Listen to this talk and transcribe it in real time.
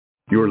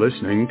You're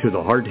listening to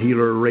the Heart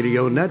Healer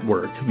Radio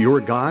Network, your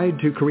guide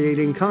to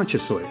creating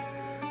consciously.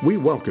 We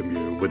welcome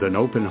you with an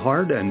open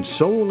heart and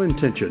soul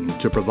intention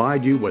to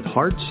provide you with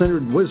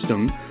heart-centered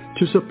wisdom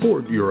to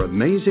support your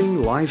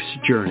amazing life's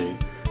journey,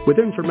 with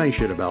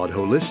information about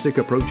holistic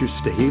approaches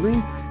to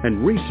healing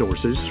and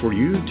resources for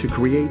you to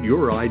create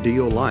your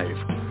ideal life.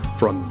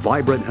 From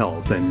vibrant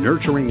health and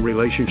nurturing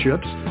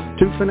relationships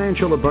to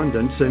financial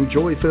abundance and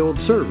joy-filled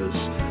service,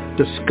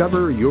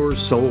 discover your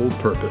soul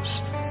purpose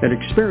and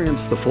experience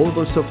the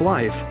fullness of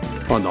life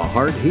on the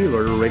Heart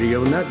Healer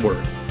Radio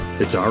Network.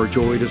 It's our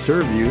joy to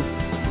serve you.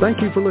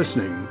 Thank you for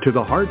listening to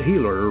the Heart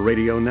Healer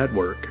Radio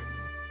Network.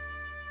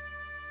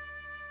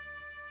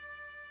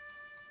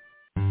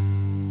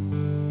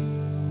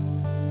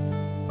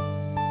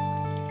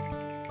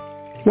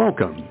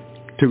 Welcome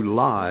to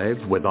Live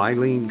with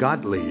Ilene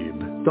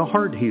Gottlieb, the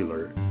Heart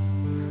Healer.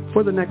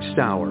 For the next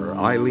hour,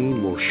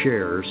 Ilene will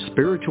share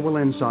spiritual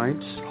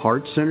insights,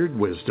 heart-centered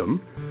wisdom,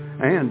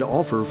 and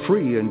offer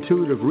free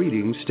intuitive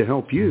readings to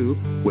help you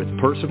with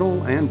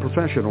personal and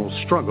professional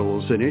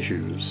struggles and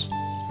issues.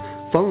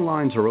 Phone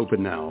lines are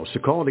open now, so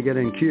call to get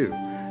in queue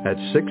at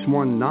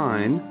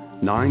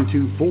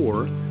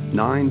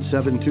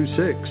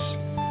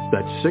 619-924-9726.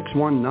 That's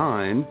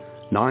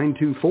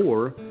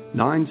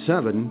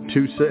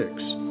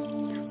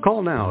 619-924-9726.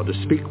 Call now to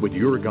speak with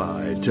your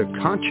guide to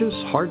Conscious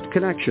Heart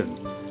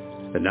Connection.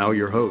 And now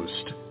your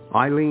host,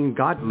 Ilene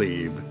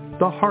Gottlieb,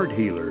 the Heart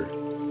Healer.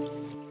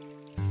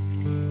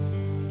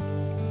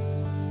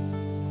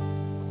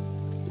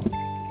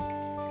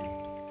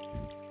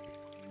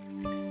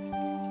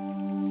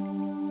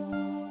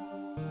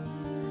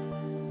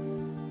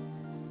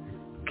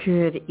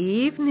 Good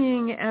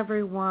evening,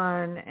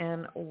 everyone,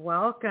 and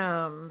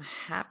welcome.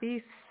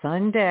 Happy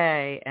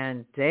Sunday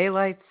and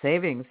daylight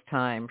savings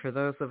time for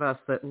those of us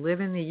that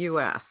live in the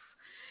U.S.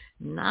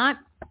 Not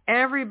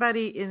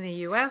everybody in the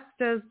U.S.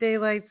 does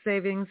daylight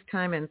savings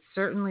time, and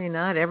certainly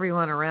not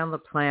everyone around the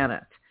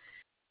planet.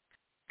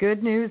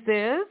 Good news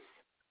is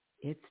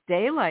it's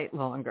daylight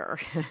longer.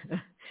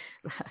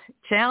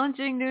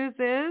 Challenging news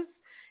is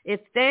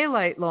it's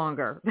daylight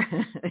longer.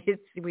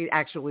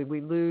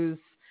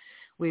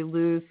 We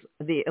lose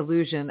the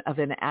illusion of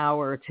an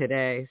hour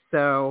today.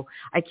 So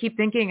I keep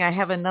thinking I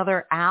have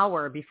another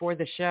hour before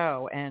the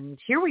show, and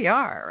here we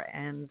are,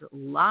 and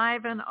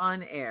live and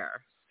on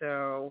air.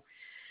 So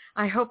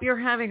I hope you're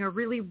having a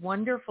really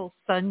wonderful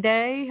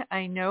Sunday.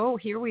 I know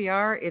here we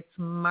are. It's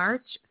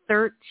March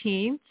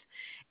 13th,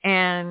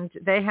 and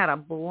they had a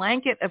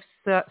blanket of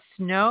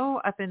snow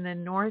up in the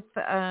north,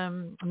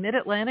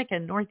 mid-Atlantic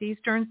and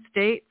northeastern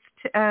states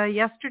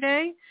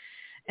yesterday.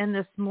 And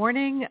this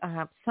morning,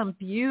 some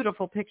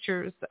beautiful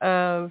pictures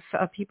of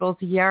people's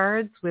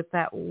yards with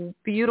that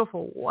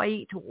beautiful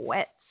white,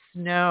 wet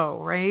snow,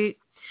 right?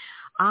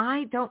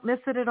 I don't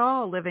miss it at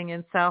all living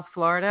in South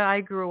Florida.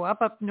 I grew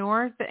up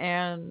north,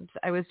 and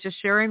I was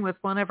just sharing with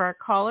one of our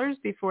callers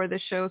before the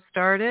show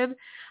started.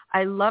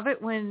 I love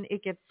it when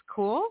it gets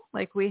cool.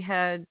 Like we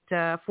had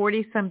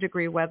 40-some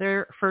degree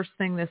weather first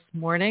thing this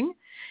morning,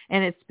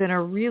 and it's been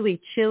a really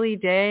chilly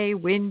day,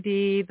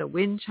 windy. The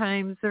wind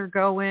chimes are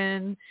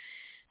going.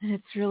 And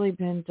it's really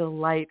been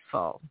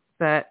delightful.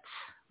 But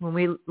when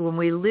we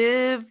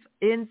live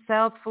in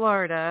South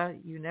Florida,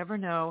 you never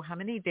know how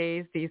many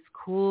days these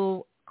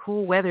cool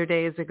weather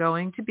days are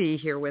going to be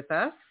here with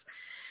us.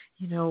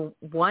 You know,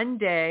 one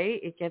day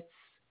it gets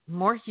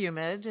more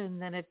humid,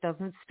 and then it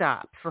doesn't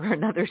stop for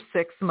another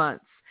 6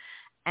 months.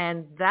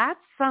 And that's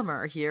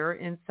summer here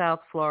in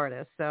South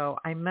Florida. So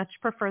I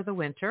much prefer the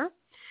winter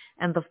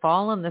and the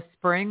fall and the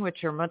spring,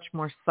 which are much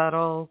more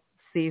subtle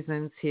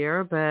seasons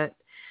here. But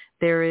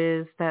there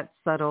is that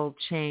subtle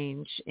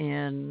change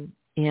in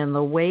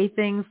the way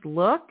things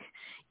look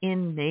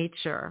in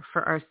nature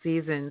for our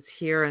seasons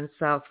here in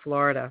South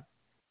Florida.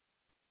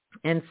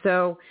 And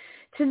so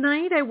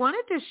tonight I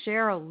wanted to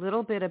share a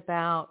little bit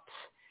about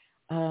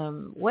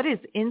what is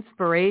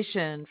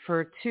inspiration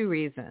for two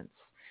reasons.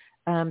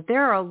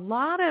 There are a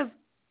lot of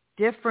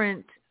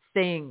different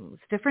things,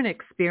 different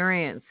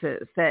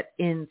experiences that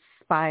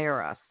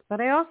inspire us.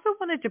 But I also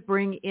wanted to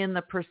bring in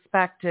the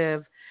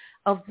perspective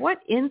of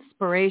what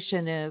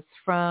inspiration is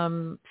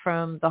from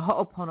the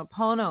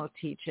Ho'oponopono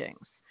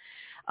teachings,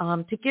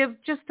 to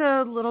give just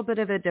a little bit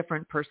of a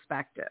different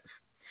perspective.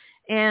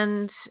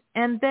 And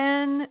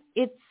then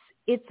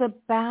it's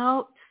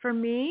about, for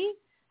me,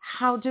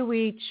 how do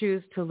we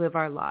choose to live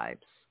our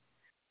lives?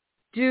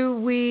 Do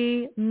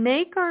we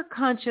make our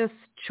conscious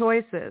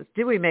choices?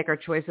 Do we make our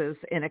choices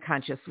in a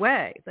conscious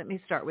way? Let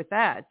me start with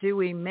that. Do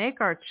we make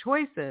our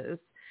choices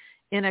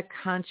in a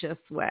conscious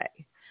way?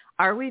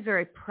 Are we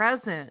very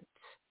present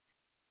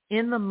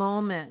in the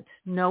moment,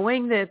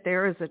 knowing that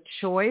there is a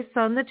choice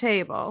on the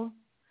table,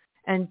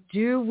 and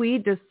do we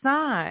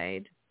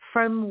decide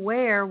from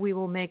where we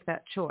will make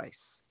that choice?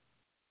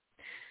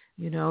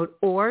 You know,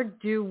 or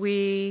do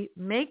we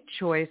make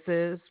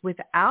choices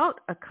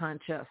without a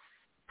conscious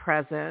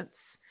presence,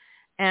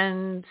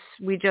 and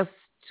we just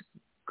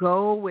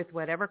go with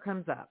whatever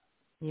comes up?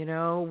 You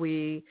know,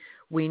 we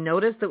We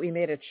notice that we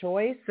made a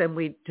choice and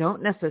we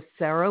don't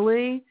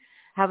necessarily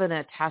have an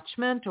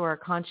attachment or a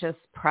conscious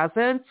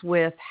presence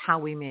with how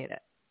we made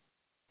it.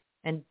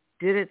 And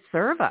did it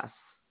serve us?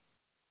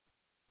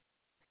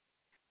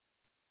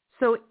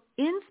 So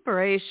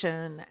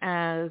inspiration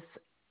as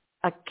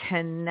a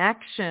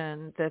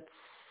connection that's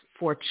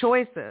for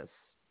choices,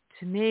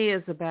 to me,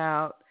 is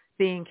about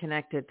being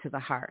connected to the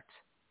heart.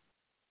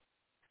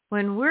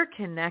 When we're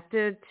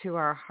connected to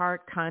our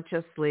heart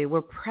consciously,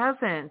 we're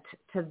present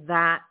to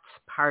that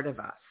part of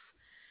us,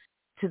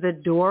 to the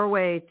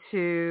doorway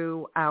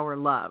to our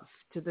love,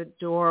 to the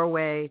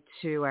doorway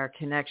to our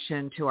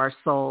connection to our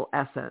soul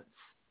essence.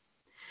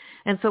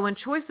 And so when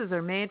choices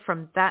are made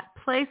from that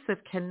place of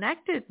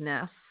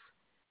connectedness,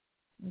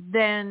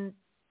 then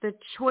the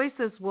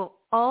choices will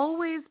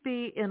always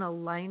be in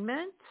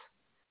alignment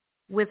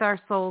with our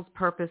soul's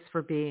purpose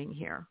for being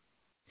here.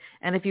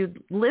 And if you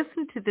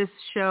listen to this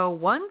show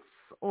once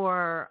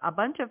or a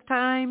bunch of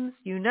times,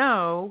 you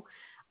know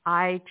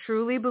I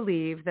truly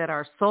believe that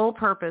our sole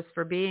purpose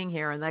for being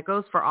here, and that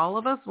goes for all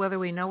of us, whether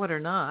we know it or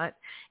not,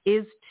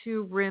 is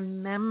to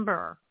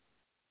remember,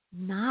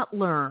 not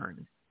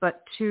learn,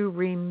 but to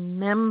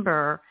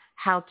remember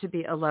how to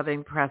be a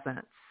loving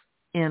presence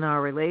in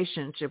our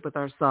relationship with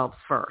ourselves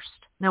first.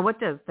 Now, what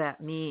does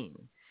that mean?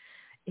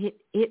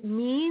 It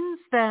means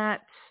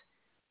that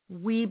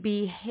we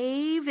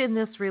behave in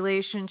this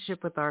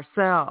relationship with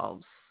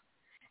ourselves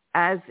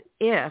as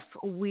if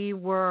we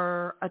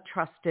were a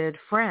trusted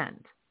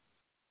friend.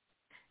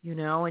 You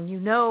know, and you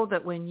know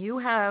that when you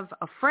have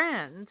a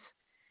friend,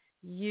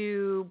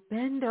 you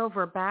bend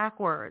over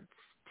backwards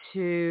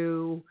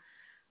to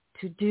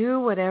do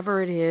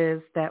whatever it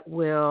is that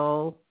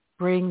will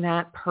bring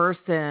that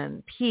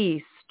person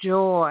peace,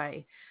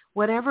 joy,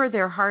 whatever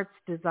their heart's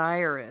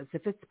desire is.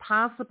 If it's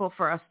possible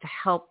for us to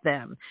help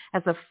them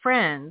as a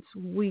friend,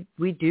 we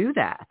do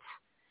that,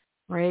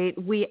 right?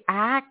 We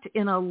act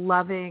in a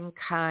loving,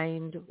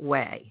 kind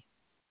way.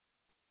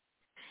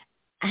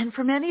 And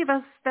for many of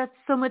us, that's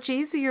so much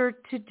easier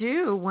to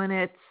do when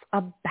it's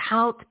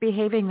about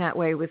behaving that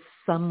way with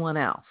someone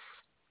else.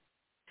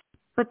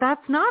 But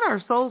that's not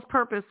our soul's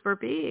purpose for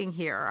being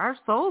here. Our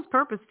soul's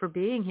purpose for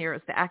being here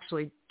is to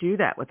actually do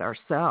that with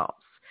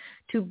ourselves,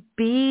 to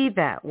be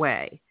that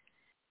way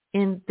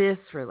in this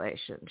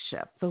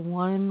relationship, the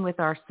one with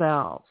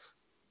ourselves.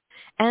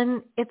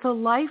 And it's a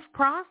life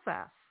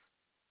process.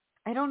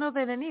 I don't know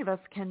that any of us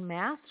can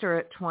master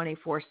it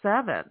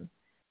 24/7.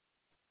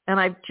 And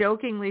I've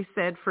jokingly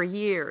said for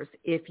years,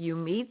 if you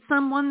meet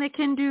someone that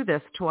can do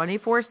this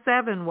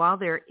 24/7 while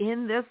they're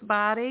in this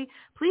body,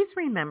 please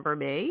remember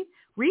me,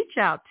 reach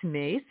out to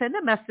me, send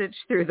a message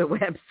through the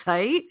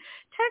website,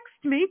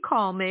 text me,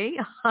 call me.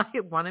 I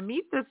want to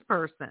meet this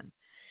person,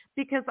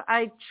 because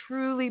I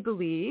truly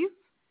believe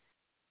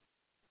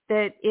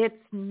that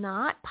it's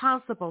not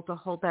possible to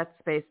hold that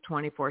space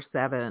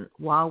 24/7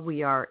 while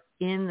we are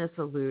in this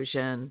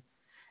illusion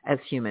as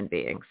human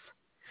beings,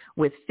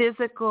 with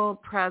physical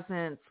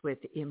presence, with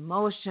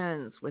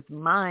emotions, with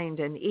mind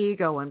and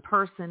ego and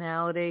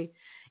personality.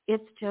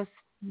 It's just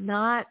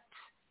not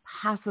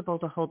possible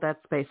to hold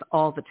that space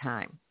all the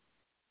time.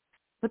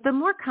 But the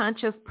more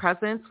conscious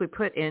presence we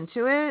put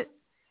into it,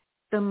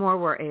 the more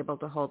we're able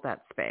to hold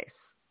that space.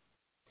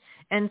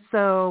 And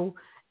so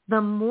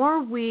the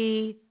more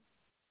we,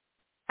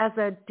 as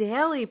a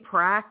daily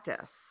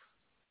practice,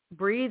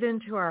 breathe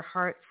into our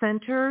heart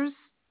centers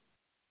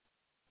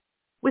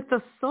with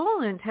the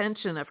sole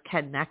intention of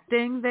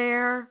connecting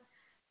there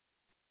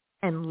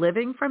and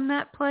living from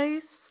that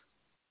place,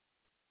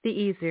 the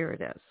easier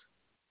it is.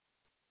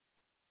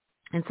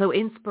 And so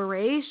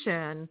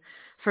inspiration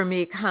for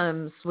me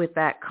comes with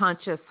that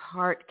conscious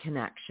heart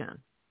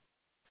connection.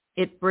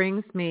 It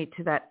brings me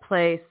to that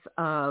place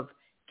of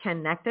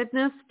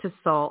connectedness to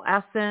soul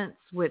essence,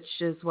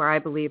 which is where I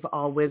believe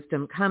all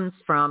wisdom comes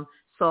from.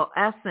 Soul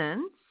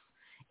essence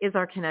is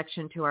our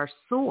connection to our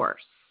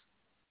source,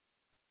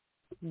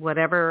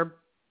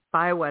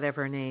 by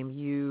whatever name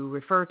you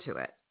refer to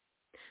it,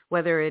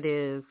 whether it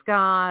is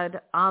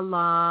God,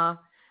 Allah,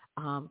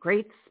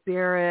 Great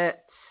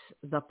Spirit,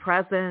 the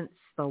presence,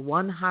 the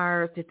one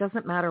heart. It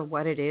doesn't matter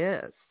what it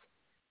is.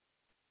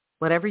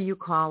 Whatever you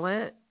call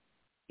it,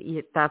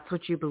 that's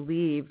what you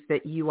believe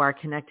that you are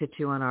connected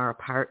to and are a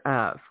part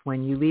of.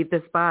 When you leave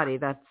this body,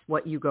 that's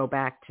what you go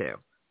back to.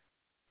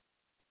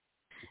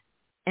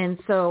 And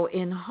so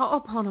in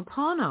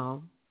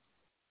Ho'oponopono,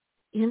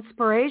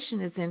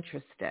 inspiration is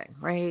interesting,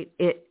 right?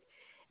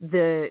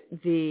 The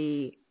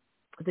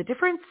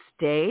different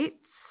states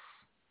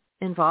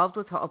involved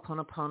with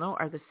Ho'oponopono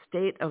are the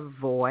state of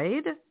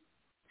void,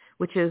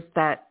 which is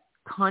that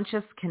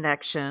conscious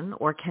connection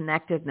or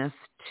connectedness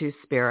to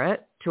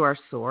spirit, to our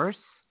source.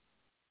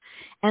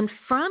 And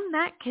from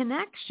that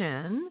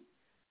connection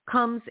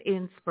comes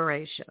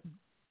inspiration.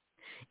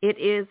 It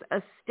is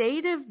a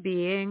state of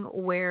being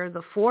where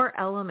the four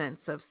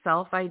elements of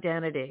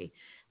self-identity,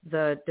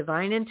 the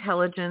divine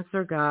intelligence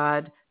or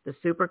God, the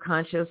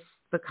superconscious,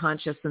 the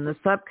conscious, and the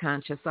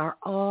subconscious, are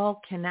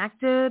all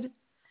connected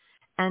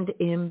and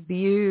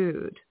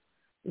imbued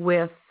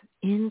with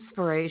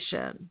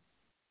inspiration.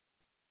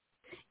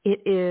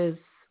 It is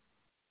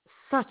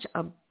such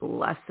a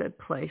blessed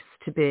place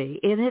to be.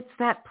 And it's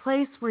that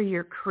place where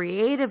your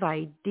creative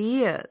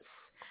ideas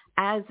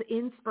as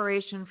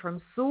inspiration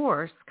from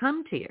source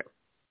come to you.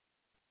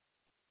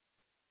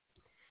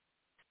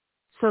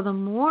 So the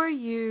more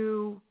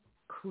you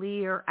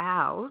clear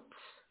out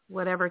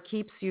whatever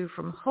keeps you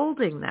from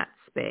holding that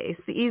space,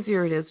 the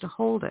easier it is to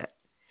hold it.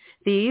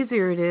 The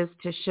easier it is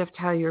to shift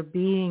how you're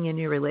being in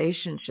your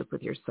relationship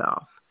with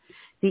yourself.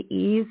 The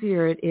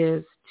easier it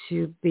is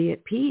to be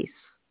at peace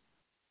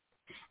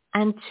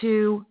and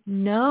to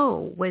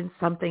know when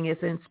something is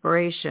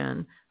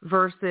inspiration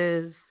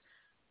versus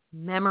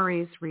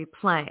memories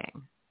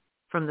replaying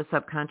from the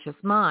subconscious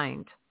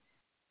mind.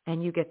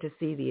 And you get to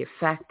see the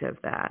effect of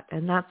that.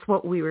 And that's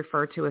what we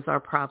refer to as our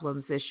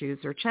problems, issues,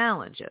 or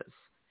challenges,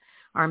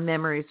 our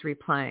memories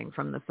replaying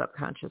from the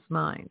subconscious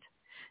mind.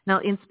 Now,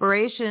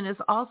 inspiration is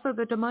also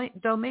the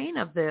domain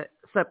of the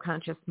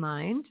subconscious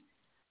mind,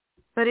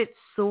 but its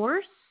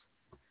source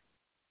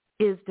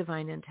is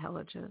divine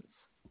intelligence.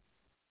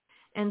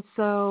 And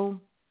so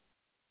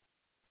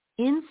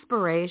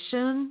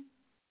inspiration,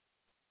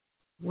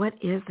 what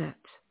is it?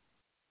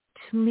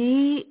 To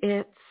me,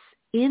 it's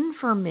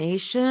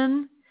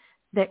information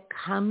that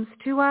comes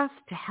to us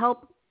to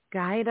help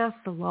guide us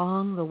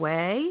along the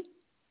way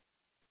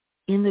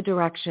in the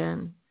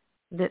direction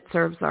that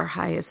serves our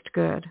highest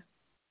good.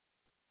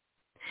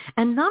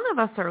 And none of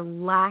us are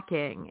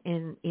lacking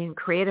in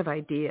creative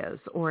ideas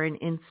or in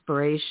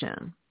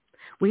inspiration.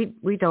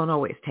 We don't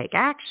always take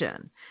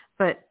action,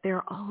 but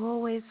they're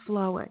always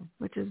flowing,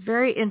 which is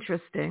very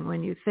interesting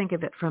when you think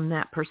of it from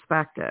that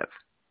perspective.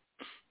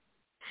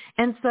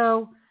 And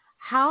so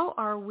how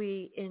are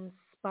we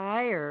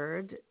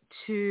inspired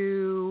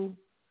to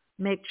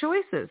make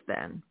choices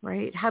then,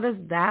 right? How does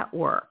that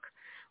work?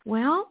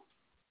 Well,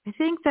 I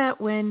think that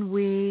when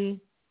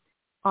we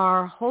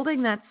are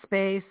holding that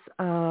space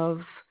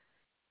of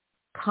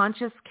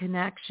conscious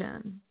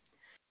connection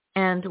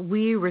and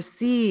we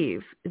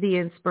receive the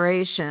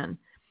inspiration,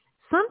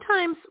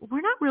 sometimes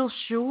we're not real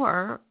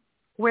sure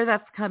where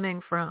that's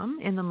coming from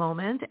in the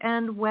moment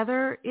and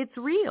whether it's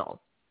real.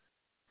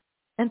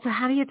 And so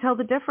how do you tell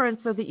the difference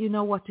so that you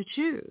know what to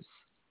choose?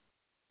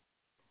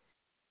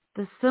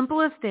 The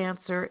simplest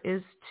answer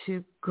is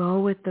to go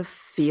with the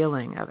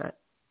feeling of it.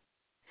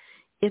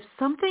 If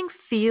something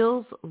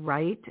feels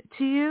right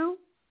to you,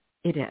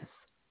 it is.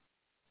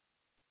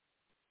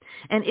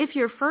 And if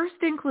your first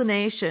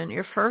inclination,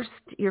 your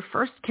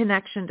first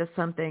connection to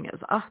something is,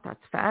 oh, that's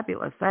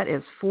fabulous, that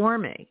is for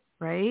me,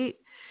 right?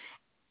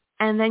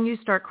 And then you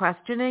start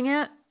questioning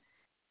it,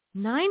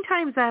 9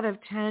 times out of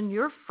 10,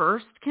 your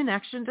first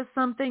connection to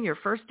something, your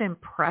first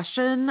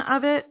impression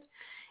of it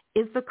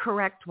is the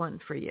correct one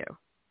for you.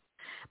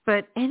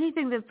 But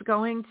anything that's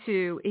going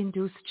to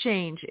induce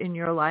change in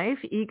your life,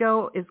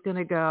 ego is going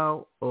to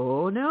go,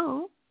 oh,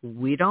 no,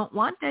 we don't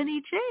want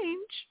any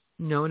change.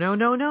 No, no,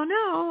 no, no,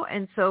 no.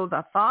 And so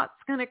the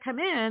thought's going to come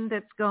in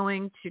that's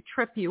going to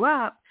trip you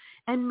up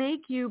and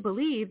make you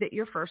believe that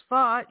your first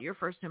thought, your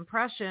first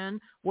impression,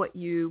 what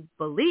you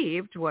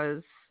believed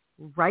was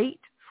right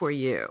for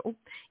you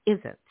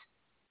isn't.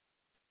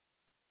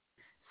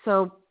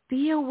 So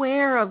be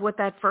aware of what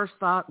that first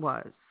thought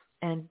was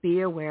and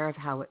be aware of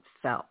how it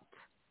felt.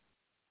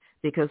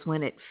 Because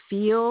when it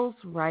feels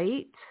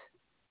right,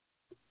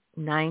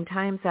 9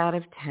 times out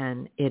of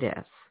 10, it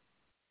is.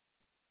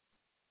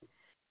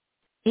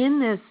 In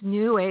this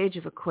new age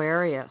of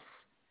Aquarius,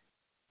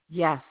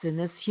 yes, in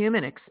this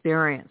human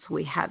experience,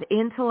 we have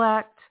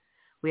intellect,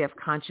 we have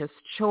conscious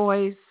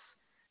choice,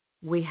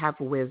 we have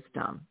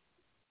wisdom,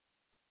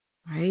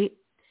 right?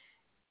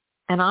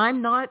 And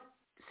I'm not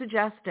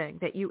suggesting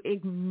that you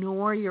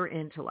ignore your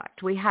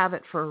intellect. We have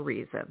it for a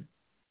reason.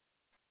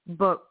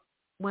 But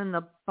when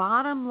the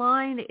bottom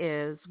line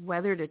is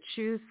whether to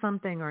choose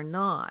something or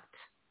not,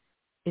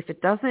 if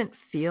it doesn't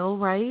feel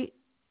right,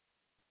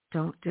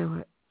 don't do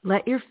it.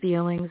 Let your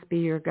feelings be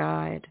your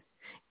guide.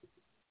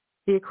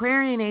 The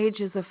Aquarian age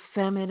is a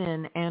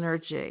feminine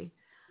energy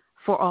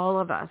for all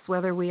of us,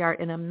 whether we are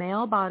in a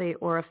male body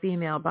or a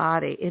female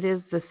body. It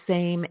is the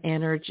same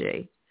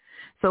energy.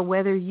 So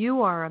whether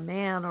you are a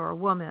man or a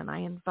woman, I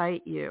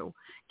invite you,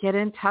 get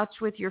in touch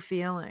with your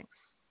feelings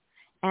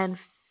and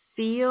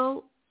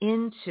feel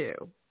into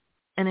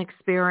an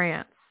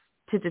experience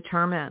to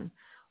determine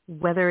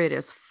whether it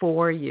is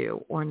for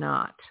you or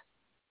not.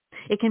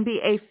 It can be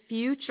a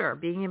future,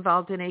 being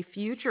involved in a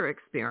future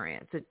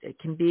experience. It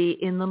can be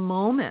in the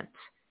moment.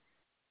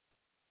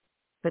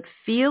 But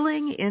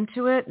feeling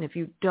into it, and if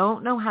you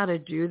don't know how to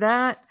do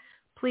that,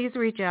 please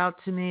reach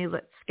out to me.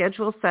 Let's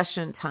schedule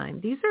session time.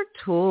 These are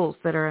tools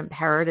that are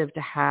imperative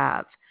to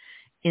have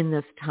in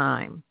this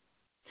time.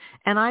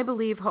 And I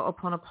believe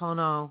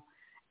Ho'oponopono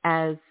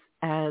as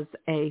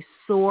a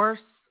source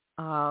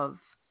of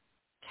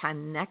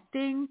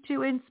connecting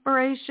to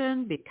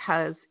inspiration,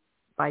 because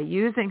by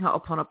using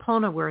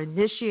Ho'oponopono, we're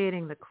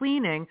initiating the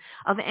cleaning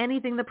of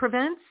anything that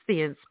prevents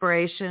the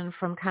inspiration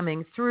from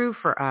coming through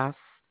for us.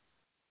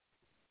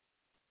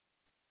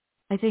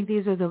 I think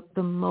these are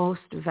the most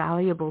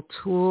valuable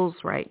tools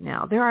right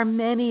now. There are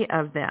many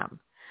of them,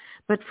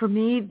 but for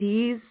me,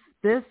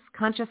 this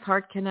conscious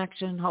heart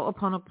connection,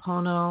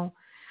 Ho'oponopono,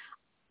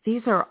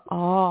 these are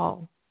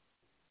all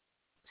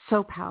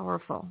so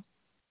powerful.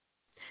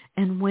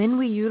 And when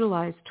we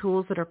utilize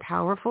tools that are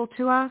powerful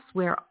to us,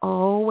 we're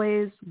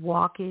always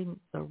walking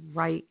the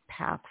right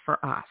path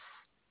for us.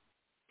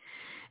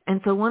 And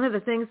so one of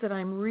the things that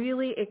I'm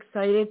really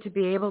excited to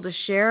be able to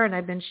share, and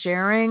I've been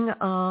sharing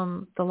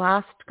the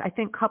last, I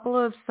think, couple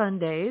of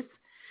Sundays,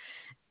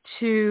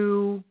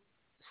 to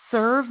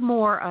serve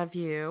more of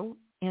you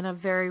in a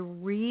very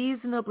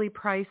reasonably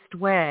priced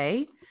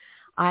way,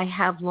 I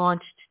have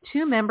launched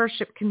 2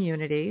 membership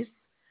communities.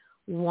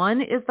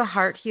 One is the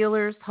Heart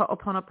Healers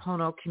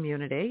Ho'oponopono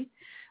community.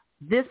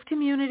 This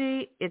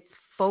community, it's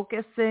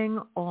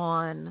focusing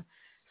on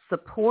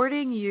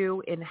supporting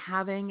you in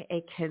having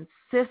a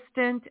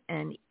consistent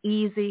and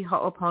easy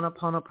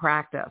Ho'oponopono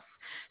practice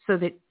so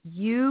that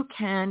you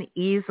can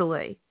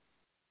easily,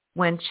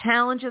 when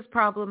challenges,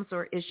 problems,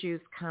 or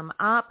issues come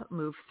up,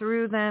 move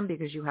through them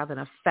because you have an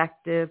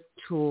effective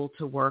tool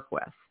to work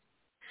with.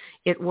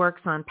 It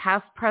works on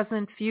past,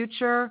 present,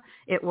 future.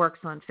 It works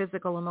on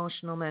physical,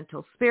 emotional,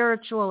 mental,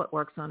 spiritual. It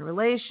works on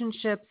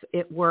relationships.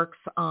 It works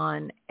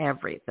on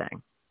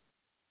everything.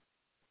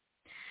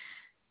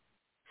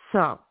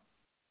 So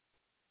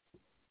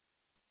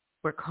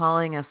we're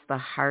calling us the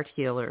Heart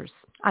Healers.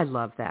 I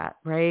love that,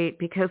 right?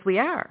 Because we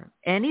are.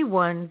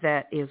 Anyone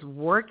that is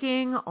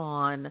working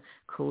on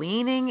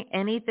cleaning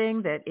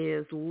anything that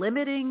is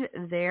limiting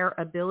their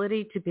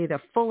ability to be the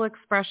full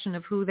expression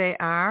of who they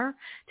are,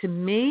 to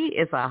me,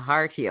 is a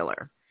heart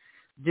healer.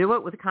 Do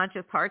it with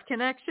conscious heart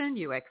connection,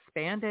 you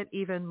expand it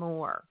even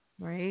more,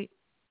 right?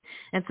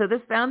 And so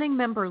this founding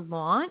member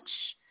launch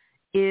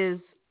is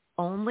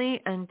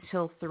only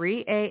until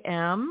 3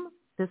 a.m.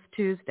 this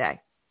Tuesday.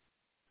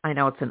 I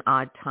know it's an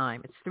odd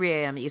time. It's 3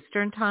 a.m.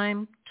 Eastern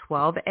time,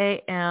 12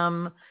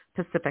 a.m.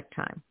 Pacific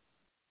time.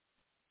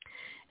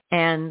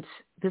 And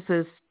this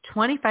is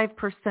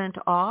 25%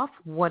 off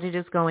what it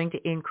is going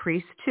to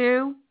increase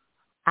to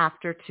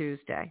after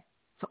Tuesday.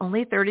 It's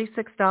only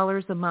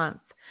 $36 a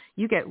month.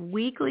 You get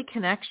weekly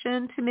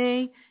connection to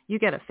me. You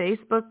get a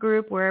Facebook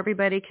group where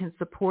everybody can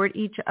support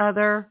each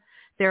other.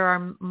 There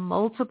are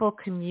multiple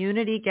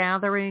community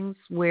gatherings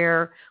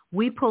where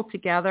we pull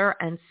together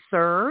and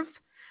serve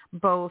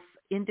both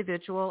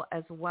individual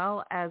as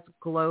well as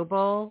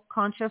global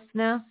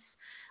consciousness.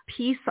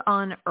 Peace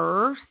on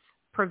earth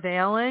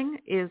prevailing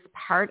is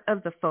part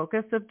of the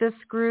focus of this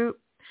group.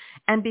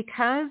 And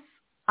because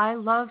I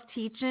love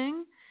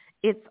teaching,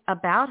 it's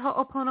about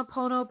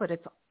Ho'oponopono, but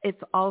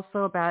it's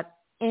also about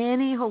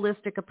any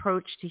holistic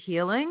approach to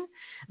healing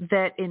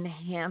that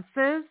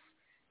enhances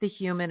the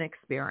human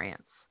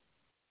experience.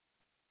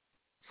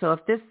 So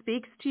if this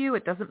speaks to you,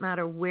 it doesn't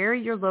matter where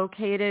you're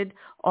located.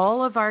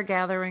 All of our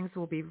gatherings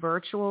will be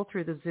virtual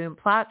through the Zoom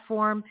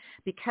platform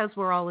because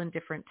we're all in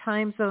different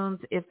time zones.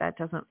 If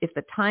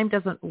the time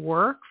doesn't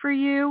work for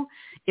you,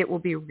 it will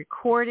be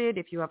recorded.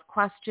 If you have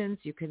questions,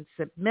 you can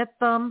submit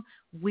them.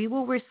 We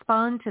will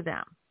respond to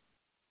them.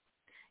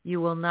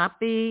 You will not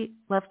be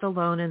left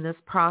alone in this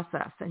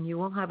process, and you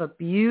will have a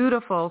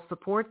beautiful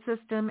support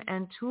system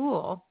and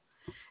tool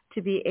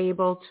to be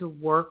able to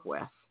work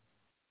with.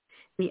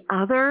 The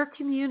other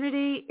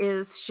community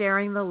is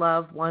sharing the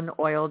love one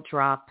oil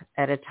drop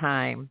at a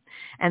time.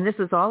 And this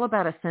is all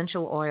about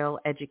essential oil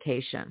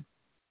education.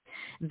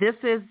 This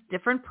is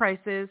different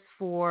prices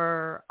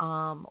for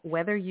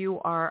whether you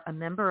are a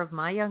member of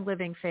my Young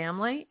Living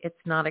family. It's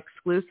not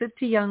exclusive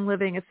to Young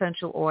Living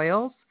essential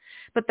oils,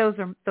 but those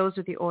are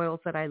the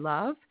oils that I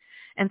love.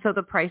 And so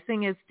the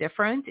pricing is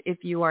different.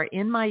 If you are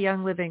in my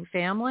Young Living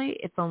family,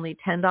 it's only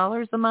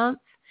 $10 a month.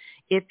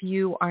 If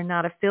you are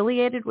not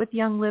affiliated with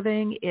Young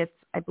Living,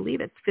 I believe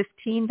it's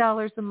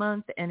 $15 a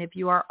month. And if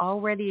you are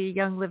already a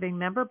Young Living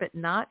member but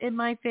not in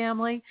my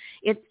family,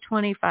 it's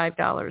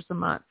 $25 a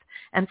month.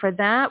 And for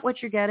that,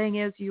 what you're getting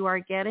is you are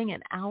getting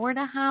an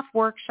hour-and-a-half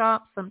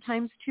workshop,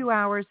 sometimes 2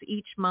 hours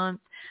each month,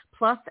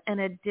 plus an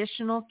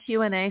additional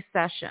Q&A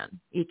session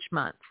each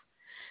month.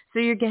 So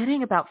you're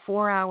getting about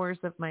 4 hours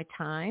of my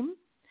time,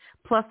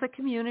 plus a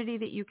community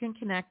that you can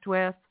connect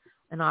with,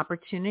 an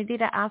opportunity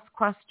to ask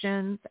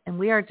questions, and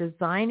we are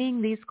designing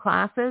these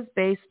classes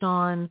based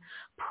on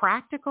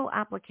practical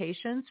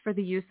applications for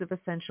the use of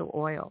essential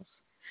oils.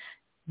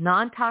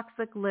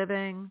 Non-toxic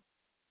living,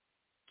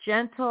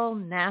 gentle,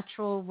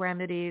 natural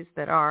remedies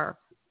that are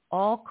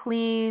all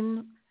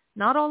clean,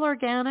 not all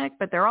organic,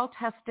 but they're all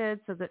tested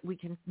so that we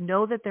can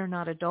know that they're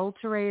not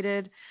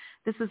adulterated.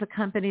 This is a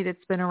company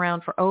that's been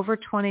around for over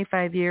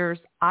 25 years.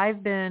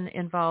 I've been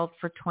involved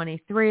for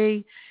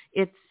 23.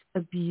 It's a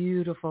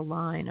beautiful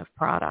line of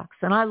products.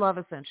 And I love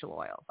essential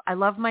oils. I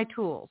love my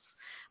tools,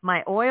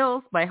 my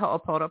oils, my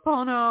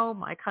Ho'oponopono,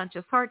 my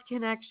conscious heart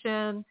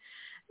connection,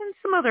 and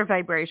some other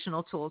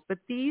vibrational tools. But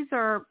these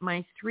are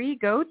my 3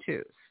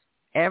 go-tos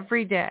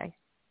every day.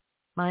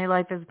 My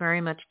life is very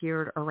much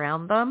geared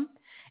around them.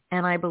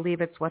 And I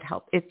believe it's what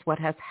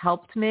has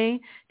helped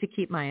me to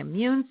keep my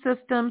immune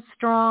system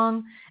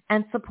strong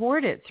and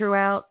support it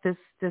throughout this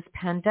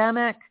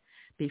pandemic,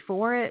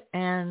 before it,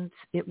 and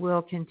it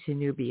will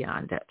continue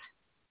beyond it.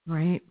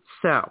 Right?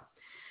 So,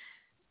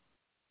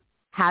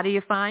 how do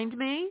you find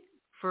me?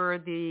 For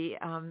the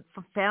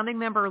founding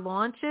member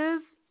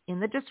launches, in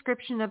the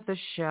description of the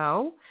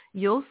show,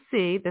 you'll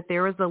see that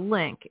there is a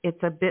link.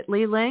 It's a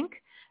bit.ly link,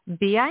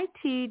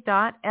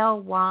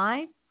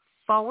 bit.ly/the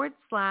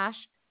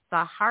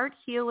Heart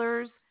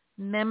Healers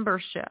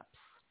memberships.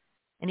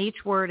 And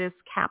each word is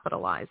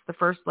capitalized. The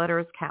first letter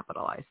is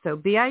capitalized. So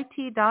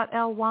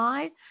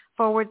bit.ly/the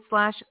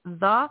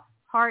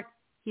Heart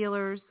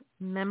Healers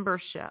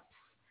memberships.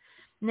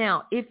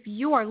 Now, if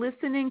you are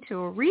listening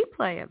to a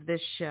replay of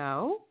this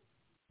show,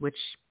 which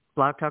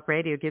Blog Talk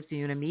Radio gives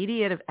you an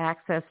immediate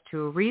access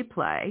to a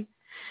replay,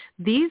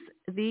 these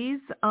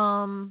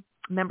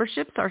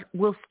memberships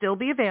will still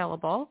be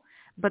available,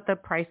 but the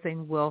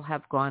pricing will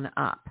have gone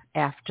up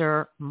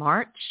after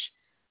March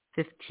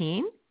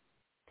 15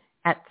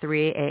 at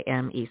 3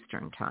 a.m.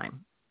 Eastern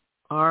Time.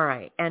 All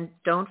right. And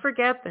don't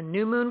forget, the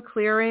new moon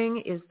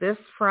clearing is this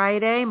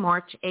Friday,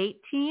 March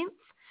 18th.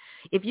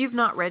 If you've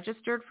not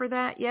registered for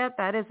that yet,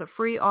 that is a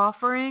free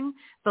offering.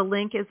 The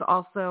link is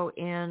also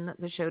in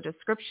the show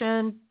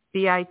description,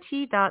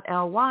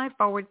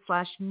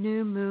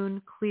 bit.ly/new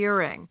moon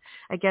clearing.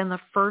 Again,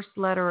 the first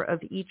letter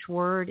of each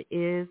word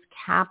is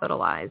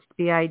capitalized,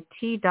 bit.ly/new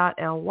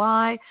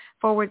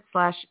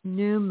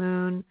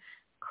moon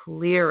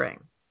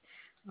clearing.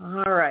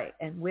 All right.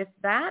 And with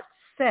that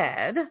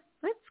said,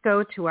 let's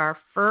go to our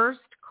first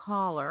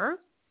caller,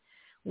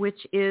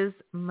 which is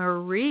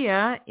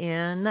Maria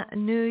in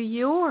New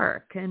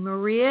York. And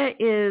Maria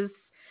is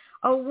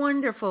a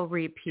wonderful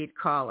repeat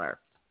caller.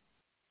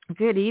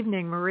 Good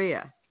evening,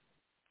 Maria.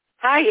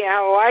 Hi,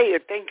 how are you?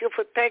 Thank you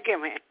for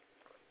taking me.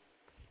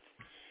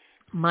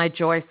 My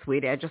joy,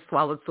 sweetie. I just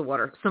swallowed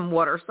some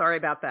water. Sorry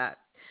about that.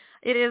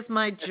 It is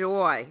my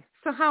joy.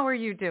 So how are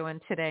you doing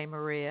today,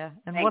 Maria?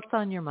 And what's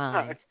on your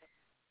mind?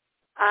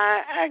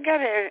 I got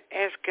to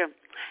ask you.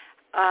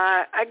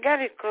 I got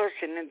a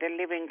cousin that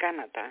live in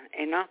Canada,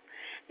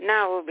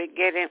 Now we'll be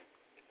getting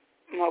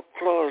more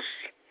close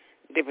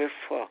than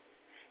before.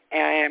 I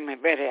am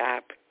very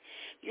happy.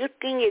 You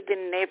think the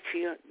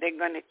nephew, they're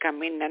going to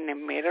come in the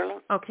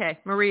middle? Okay,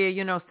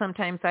 Maria,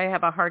 sometimes I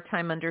have a hard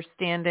time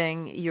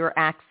understanding your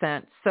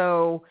accent.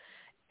 So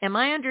am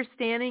I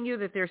understanding you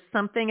that there's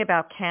something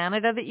about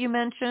Canada that you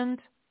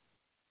mentioned?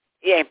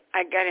 Yeah,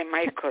 I got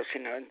my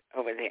cousin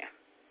over there.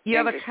 You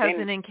have a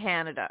cousin in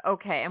Canada.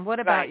 Okay, and what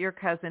about your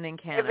cousin in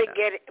Canada?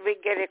 We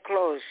get it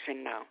close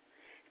now.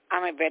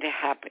 I'm very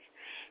happy.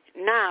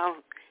 Now,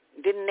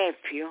 the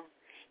nephew,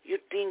 you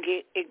think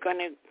he's going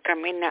to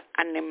come in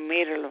the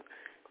middle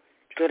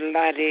to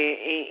let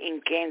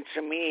in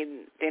cancel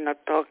me, they're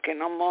not talking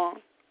no more?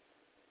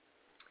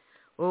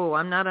 Oh,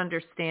 I'm not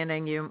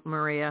understanding you,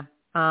 Maria.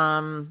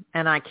 And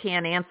I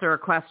can't answer a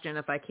question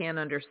if I can't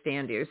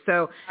understand you.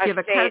 So you have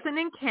a cousin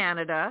in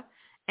Canada.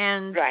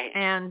 And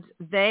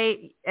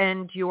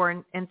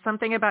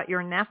something about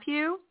your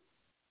nephew?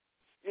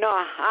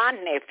 No, her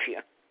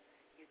nephew.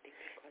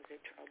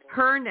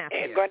 Her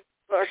nephew.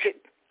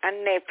 A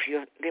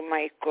nephew,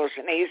 my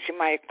cousin. I see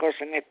my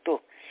cousin too.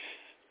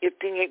 You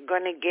think you're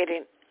gonna get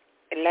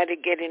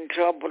in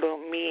trouble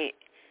me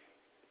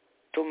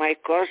to my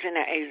cousin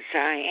as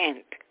I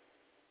ain't.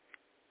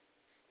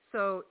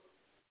 So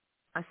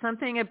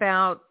something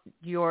about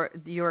your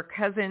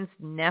cousin's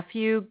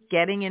nephew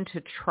getting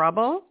into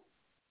trouble?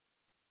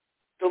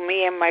 To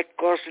me and my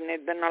cousin,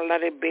 it did not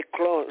let it be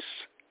close.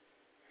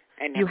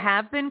 You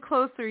have been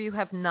close or you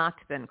have not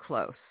been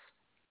close?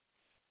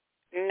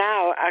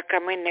 Now I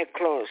come in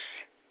close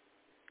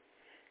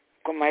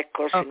with my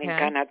cousin in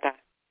Canada.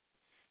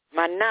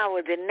 But now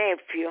with the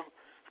nephew,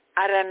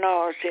 I don't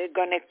know if he's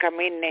going to come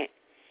in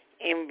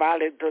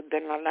invalid or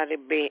did not let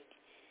it be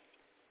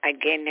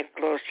again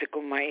close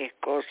with my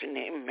cousin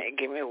and make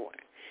him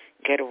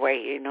get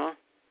away,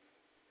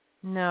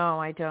 No,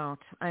 I don't.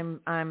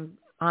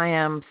 I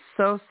am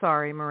so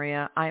sorry,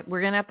 Maria.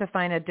 We're going to have to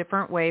find a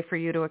different way for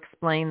you to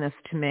explain this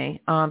to me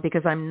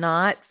because I'm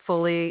not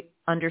fully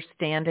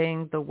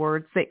understanding the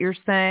words that you're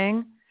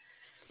saying.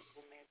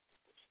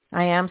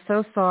 I am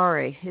so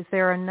sorry. Is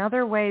there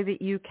another way that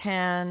you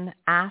can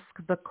ask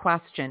the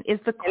question?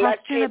 Is the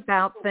question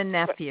about the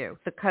nephew,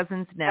 the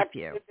cousin's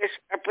nephew?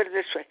 I put it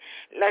this way.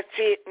 Let's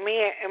see,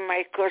 me and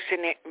my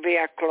cousin, we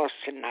are close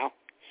now.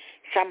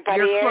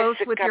 You're close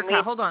with your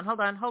cousin. Hold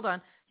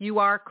on. You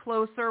are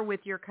closer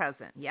with your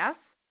cousin, yes?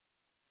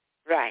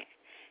 Right.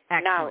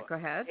 Excellent. Now, go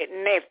ahead. The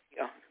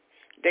nephew,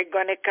 they're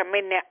going to come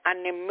in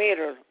the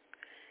middle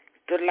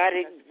to let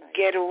it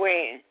get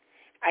away.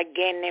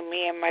 Again,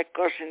 me and my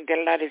cousin,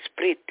 they let it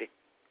split.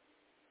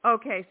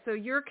 Okay, so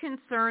you're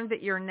concerned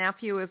that your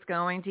nephew is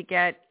going to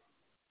get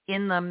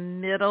in the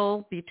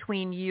middle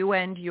between you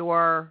and his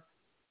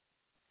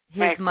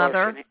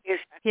mother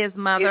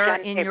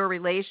in your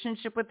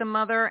relationship with the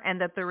mother, and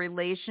that the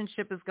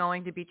relationship is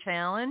going to be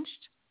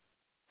challenged?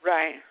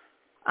 Right.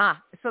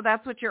 So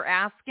that's what you're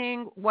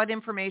asking. What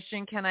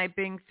information can I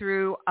bring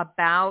through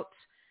about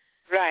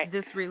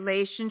this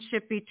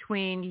relationship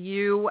between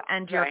you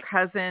and your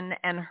cousin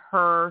and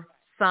her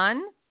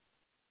son?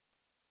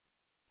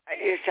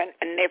 It's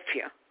a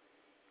nephew.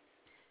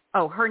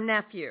 Oh, her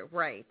nephew,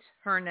 right.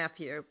 Her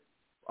nephew,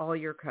 all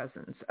your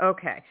cousins.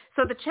 Okay.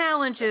 So the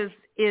challenge is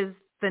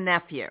the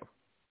nephew.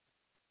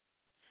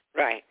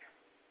 Right.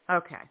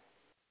 Okay.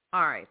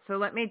 All right. So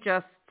let me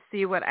just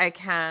see what I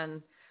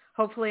can.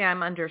 Hopefully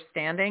I'm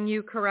understanding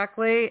you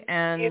correctly,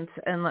 and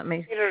let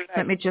me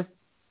just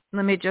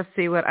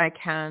see what I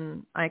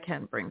can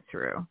bring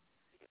through.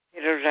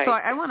 Right. So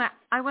I want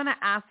to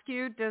ask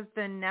you, does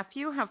the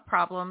nephew have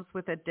problems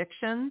with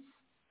addictions?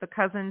 The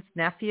cousin's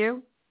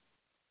nephew?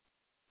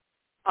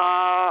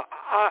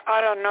 I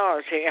don't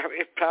know. See,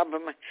 a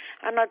problem.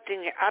 I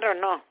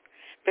don't know,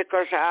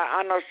 because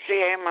I don't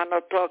see him. I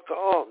don't talk.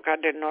 Oh, God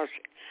knows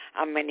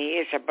how many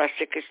years, about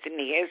 16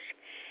 years.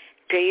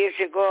 2 years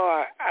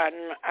ago,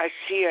 I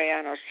see her.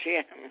 I don't see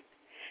him.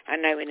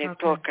 And I when he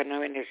talk, and I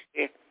when he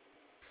see.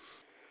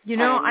 You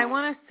know, I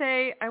want to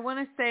say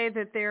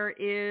that there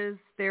is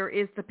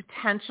the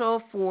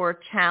potential for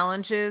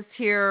challenges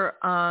here.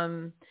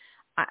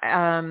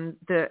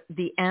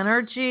 The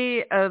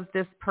energy of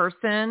this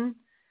person,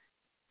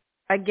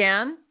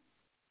 again,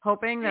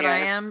 hoping that I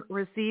am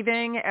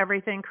receiving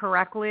everything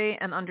correctly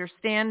and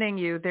understanding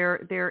you.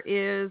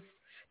 There's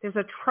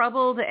a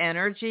troubled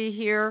energy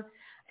here,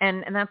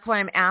 and that's why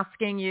I'm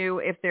asking you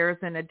if there's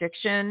an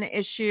addiction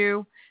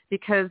issue,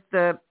 because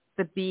the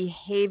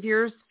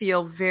behaviors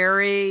feel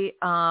very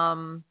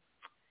not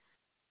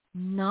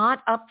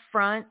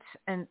upfront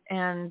and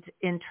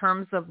in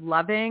terms of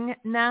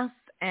lovingness,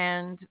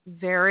 and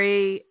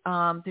very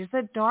there's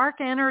a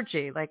dark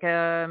energy, like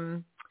I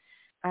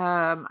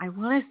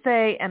want to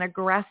say an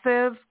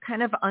aggressive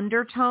kind of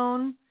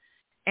undertone,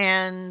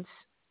 and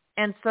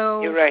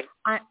so you're right.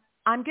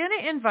 I'm going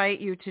to invite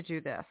you to do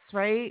this,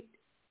 right?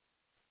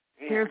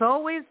 Yeah. There's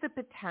always the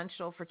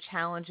potential for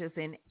challenges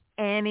in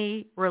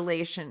any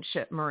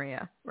relationship,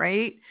 Maria,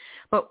 right?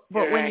 But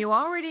when you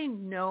already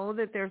know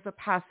that there's a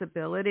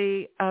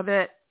possibility of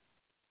it,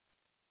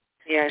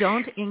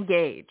 don't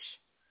engage.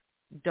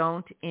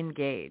 Don't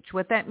engage.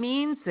 What that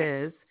means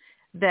is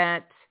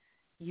that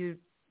you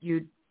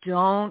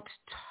don't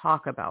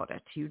talk about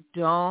it. You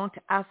don't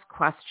ask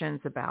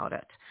questions about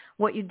it.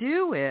 What you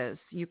do is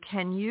you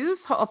can use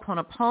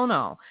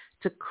Ho'oponopono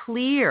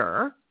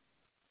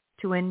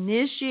to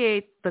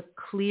initiate the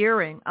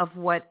clearing of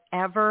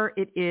whatever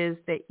it is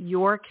that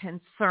you're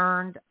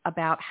concerned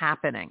about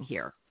happening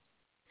here.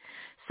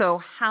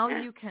 So how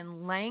you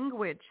can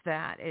language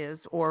that is,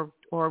 or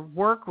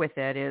work with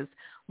it, is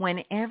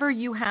whenever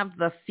you have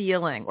the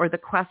feeling or the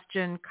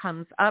question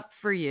comes up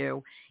for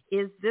you,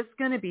 is this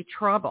going to be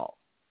trouble?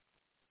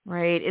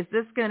 Right? Is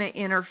this going to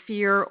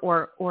interfere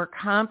or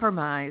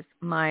compromise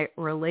my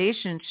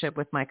relationship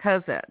with my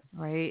cousin?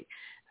 Right?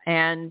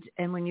 And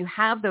when you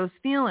have those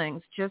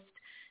feelings, just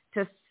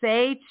to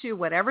say to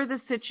whatever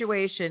the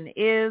situation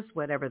is,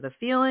 whatever the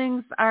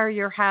feelings are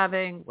you're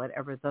having,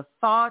 whatever the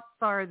thoughts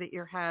are that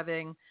you're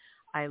having,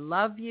 I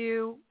love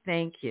you,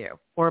 thank you,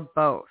 or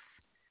both.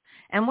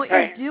 And what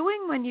you're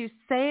doing when you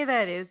say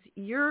that is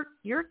you're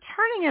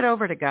turning it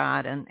over to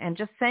God and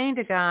just saying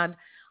to God,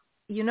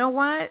 you know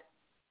what?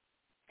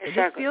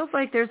 It feels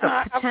like there's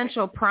a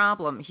potential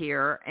problem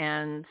here,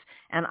 and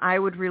I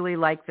would really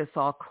like this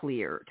all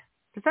cleared.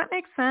 Does that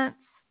make sense?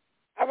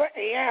 I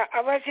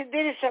was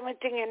doing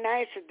something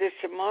nice this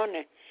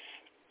morning.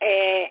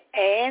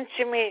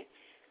 Answer me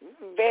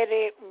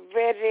very,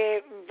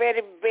 very,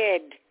 very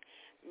bad,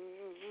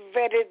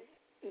 very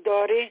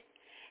dirty.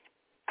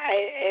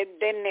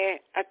 Then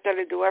I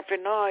told the wife,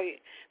 no,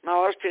 my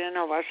husband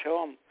was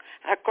home.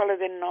 I called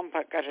the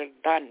number, got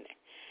it done.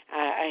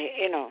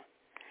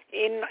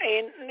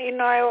 It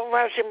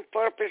was on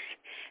purpose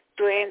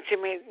to answer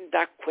me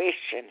that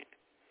question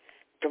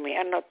to me.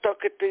 I'm not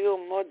talking to you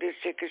more than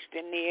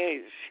 16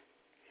 years.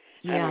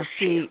 Yeah,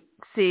 see,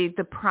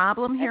 the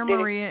problem here,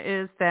 Maria,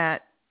 is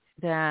that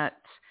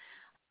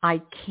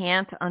I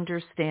can't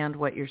understand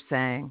what you're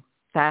saying.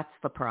 That's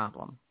the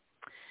problem.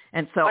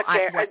 And so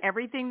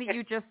everything that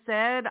you just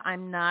said,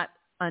 I'm not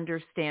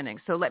understanding.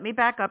 So let me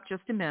back up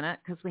just a minute,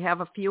 because we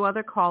have a few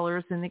other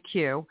callers in the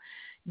queue.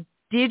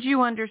 Did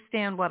you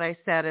understand what I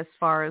said as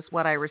far as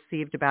what I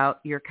received about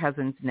your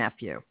cousin's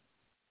nephew?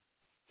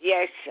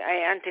 Yes,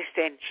 I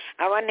understand.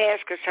 I want to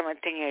ask you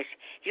something else.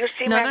 You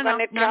see No.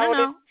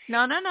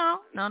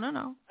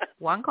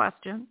 One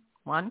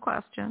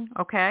question.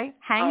 Okay?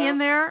 Hang in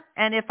there,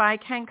 and if I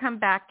can come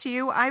back to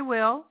you, I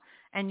will.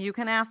 And you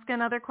can ask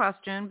another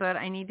question, but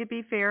I need to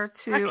be fair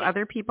to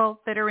other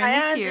people that are in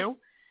the queue.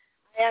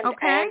 I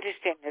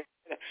understand this.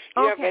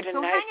 Okay,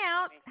 so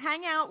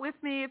hang out with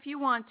me if you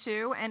want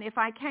to, and if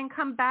I can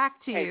come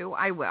back to you,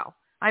 I will.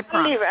 I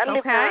promise.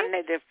 Okay?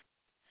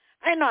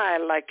 I know I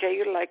like you.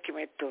 You like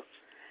me too.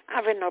 I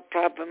have no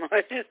problem.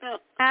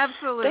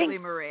 Absolutely,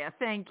 Maria.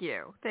 Thank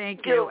you.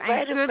 And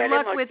good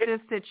luck with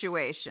this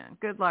situation.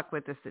 Good luck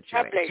with this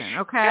situation.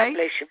 Okay? God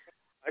bless you.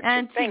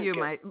 And to you,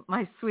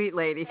 my sweet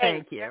lady.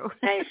 Thank you.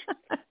 Nice.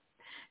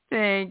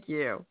 Thank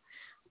you.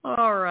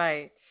 All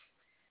right.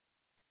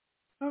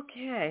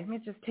 Okay, let me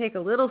just take a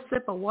little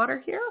sip of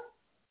water here.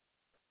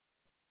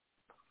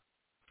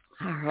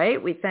 All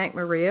right, we thank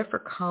Maria for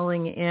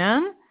calling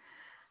in.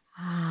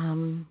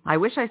 I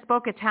wish I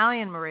spoke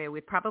Italian, Maria.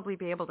 We'd probably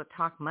be able to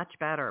talk much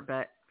better,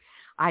 but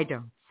I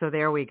don't. So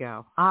there we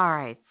go. All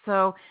right,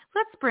 so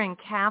let's bring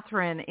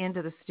Catherine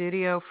into the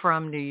studio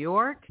from New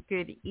York.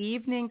 Good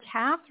evening,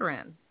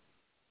 Catherine.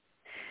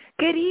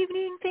 Good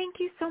evening. Thank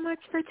you so much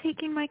for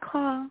taking my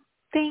call.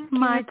 Thank you.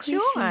 My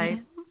joy.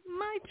 It.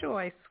 My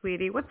joy,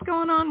 sweetie. What's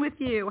going on with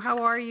you?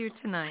 How are you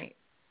tonight?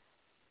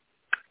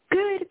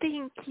 Good,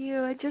 thank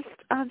you. I just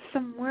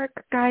some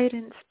work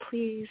guidance,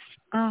 please.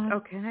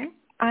 Okay.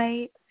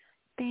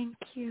 Thank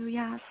you.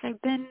 Yes,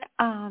 I've been.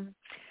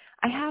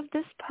 I have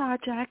this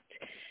project,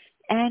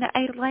 and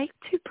I'd like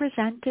to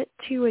present it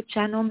to a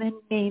gentleman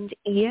named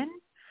Ian.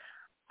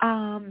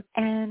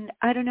 And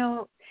I don't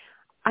know.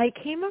 I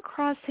came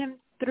across him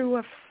through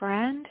a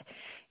friend,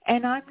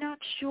 and I'm not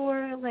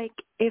sure, like,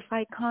 if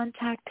I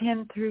contact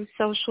him through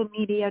social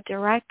media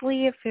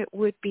directly, if it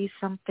would be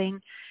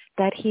something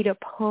that he'd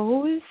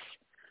oppose.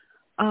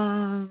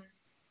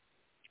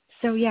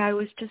 So yeah, I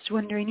was just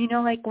wondering,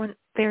 like when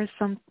there's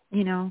some,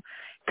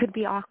 could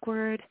be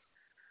awkward.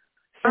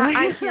 So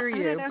I hear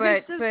you,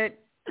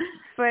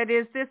 but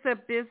is this a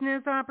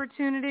business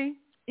opportunity?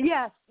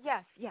 Yes.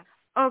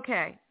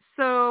 Okay,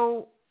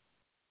 so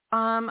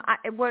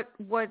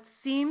what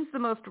seems the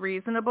most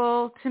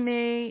reasonable to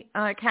me,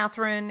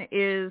 Catherine,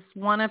 is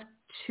one of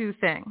two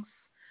things.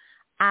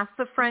 Ask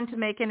the friend to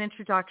make an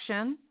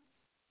introduction.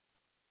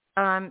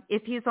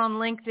 If he's on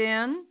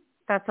LinkedIn,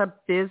 that's a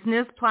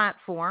business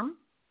platform.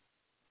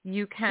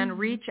 You can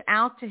reach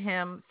out to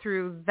him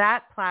through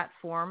that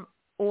platform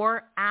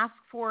or ask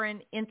for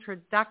an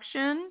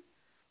introduction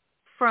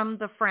from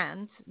the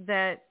friend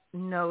that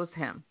knows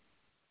him,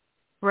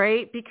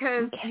 right?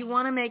 Because you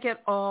want to make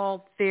it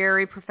all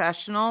very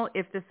professional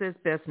if this is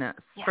business,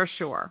 for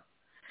sure.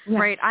 Yes.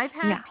 Right? I've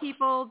had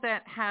people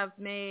that have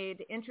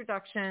made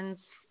introductions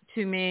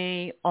to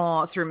me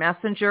through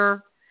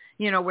Messenger,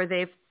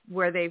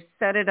 where they've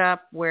set it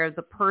up where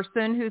the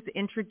person who's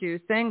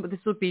introducing, this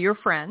would be your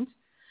friend,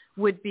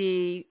 would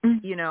be,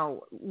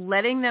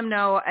 letting them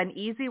know an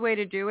easy way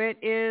to do it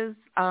is,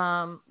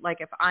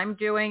 like if I'm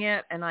doing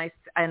it and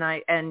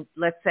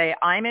let's say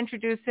I'm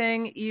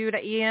introducing you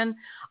to Ian,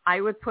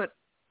 I would put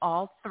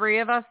all three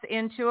of us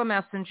into a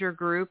messenger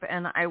group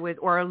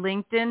or a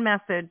LinkedIn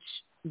message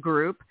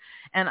group.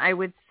 And I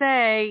would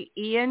say,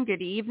 Ian,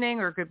 good evening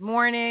or good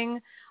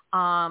morning.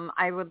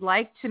 I would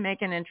like to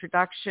make an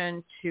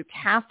introduction to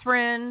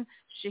Catherine.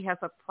 She has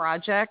a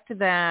project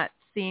that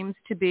seems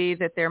to be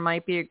that there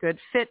might be a good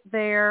fit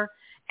there.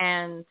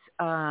 And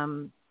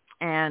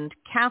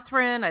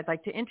Catherine, I'd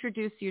like to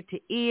introduce you to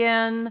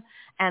Ian,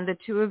 and the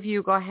two of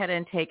you go ahead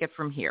and take it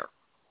from here.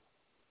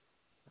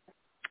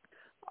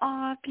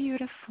 Oh,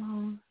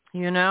 beautiful.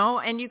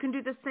 And you can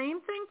do the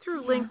same thing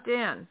through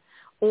LinkedIn,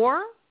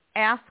 or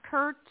ask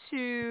her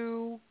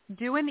to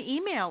do an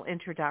email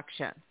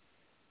introduction.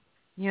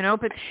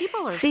 But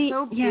people are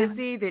so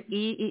busy that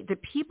the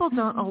people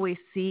don't always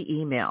see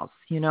emails,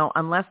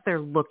 unless they're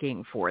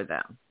looking for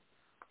them.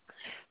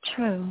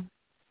 True.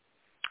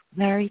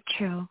 Very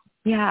true.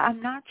 Yeah,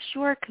 I'm not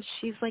sure because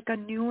she's like a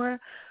newer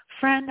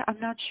friend. I'm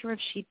not sure if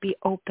she'd be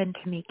open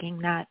to making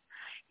that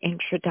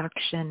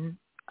introduction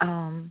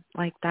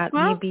like that.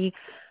 Well, maybe,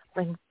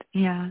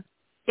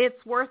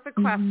 it's worth a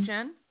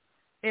question.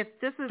 If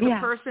this is a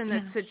person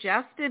that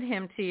suggested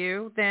him to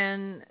you,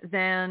 then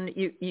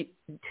you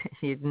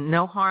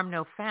no harm,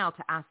 no foul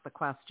to ask the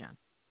question.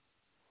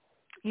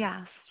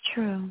 Yes,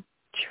 true.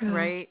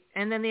 Right,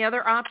 and then the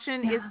other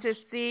option is to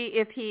see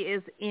if he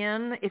is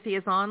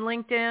on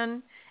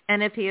LinkedIn,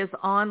 and if he is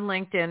on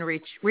LinkedIn,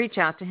 reach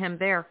out to him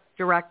there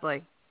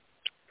directly.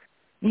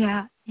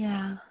 Yeah.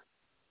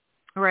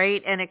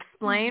 Right, and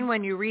explain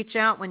when you reach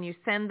out, when you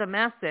send the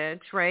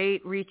message,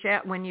 right, reach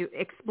out when you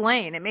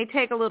explain. It may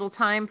take a little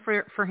time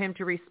for him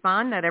to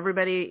respond. Not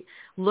everybody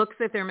looks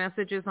at their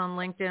messages on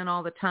LinkedIn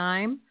all the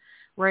time,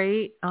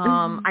 right?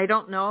 I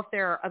don't know if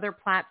there are other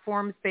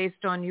platforms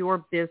based on your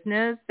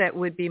business that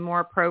would be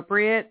more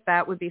appropriate.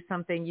 That would be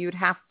something you'd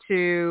have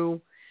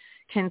to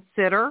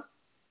consider,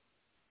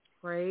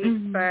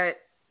 right?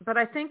 But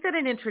I think that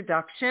an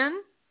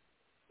introduction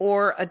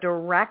or a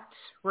direct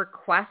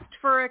request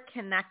for a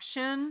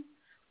connection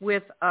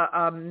with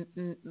a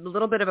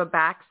little bit of a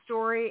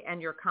backstory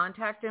and your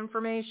contact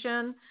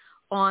information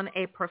on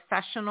a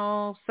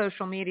professional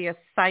social media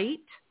site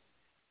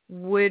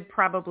would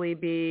probably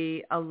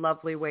be a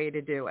lovely way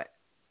to do it.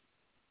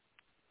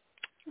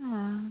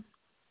 Aww.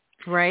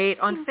 Right?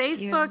 On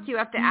Facebook, you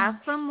have to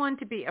ask someone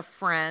to be a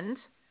friend,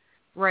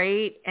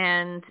 right?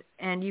 And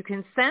you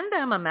can send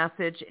them a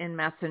message in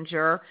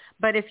Messenger,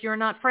 but if you're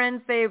not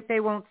friends, they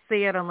won't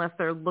see it unless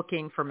they're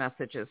looking for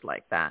messages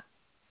like that.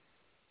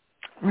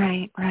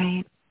 Right.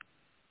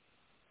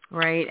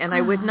 Right. And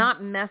I would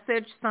not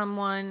message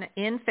someone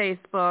in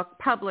Facebook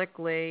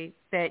publicly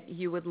that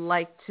you would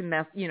like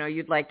to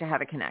you'd like to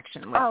have a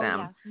connection with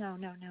them. Yes. No.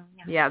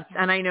 Yeah.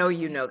 And I know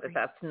you know that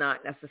that's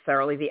not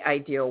necessarily the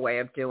ideal way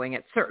of doing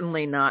it,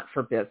 certainly not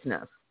for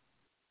business.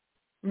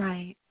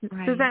 Right.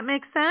 Does that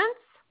make sense?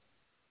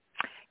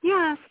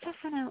 Yes,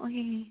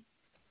 definitely.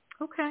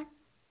 Okay.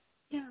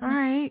 Yeah. All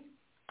right.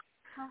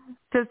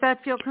 Does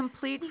that feel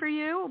complete for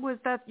you? Was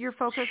that your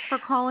focus for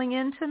calling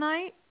in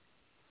tonight?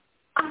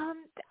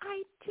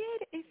 I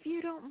did, if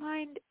you don't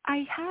mind.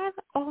 I have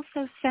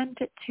also sent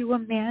it to a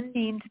man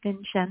named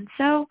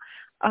Vincenzo,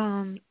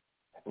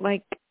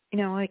 like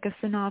a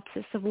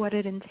synopsis of what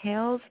it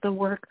entails, the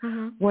work,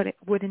 what it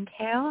would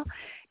entail.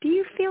 Do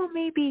you feel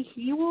maybe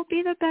he will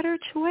be the better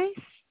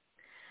choice?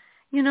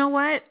 You know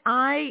what?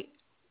 I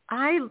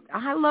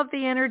love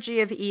the energy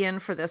of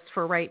Ian for this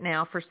for right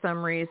now for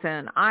some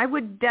reason. I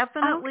would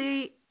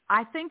definitely,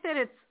 I think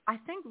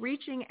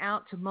reaching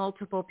out to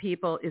multiple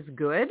people is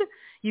good.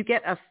 You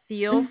get a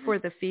feel for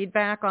the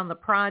feedback on the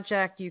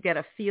project. You get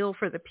a feel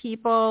for the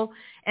people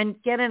and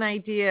get an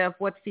idea of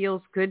what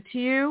feels good to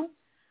you.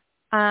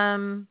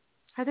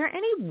 Are there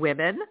any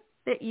women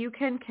that you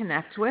can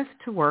connect with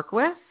to work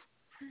with?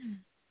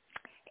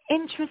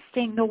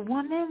 Interesting. The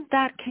woman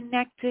that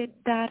connected,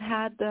 that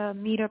had the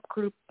meetup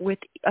group with,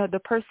 the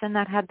person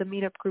that had the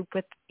meetup group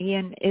with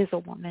Ian is a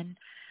woman.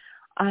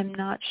 I'm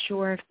not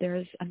sure if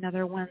there's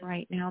another one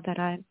right now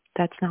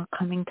that's not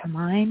coming to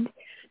mind.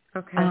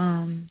 Okay.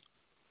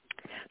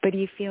 But do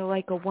you feel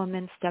like a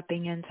woman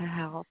stepping in to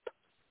help?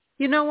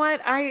 You know what?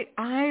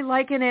 I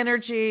like an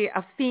energy,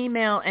 a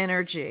female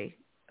energy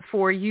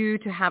for you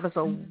to have as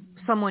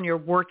someone you're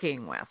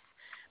working with.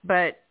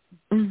 But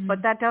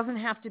that doesn't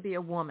have to be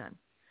a woman.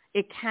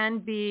 It can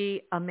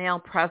be a male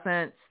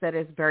presence that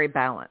is very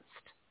balanced.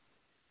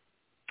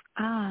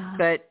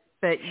 But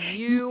a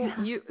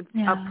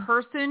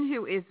person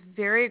who is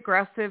very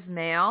aggressive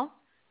male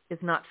is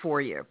not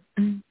for you.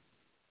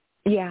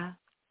 Yeah,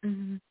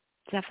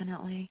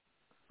 definitely.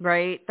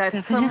 Right? That's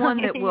definitely,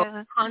 someone that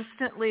will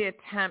constantly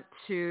attempt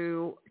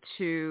to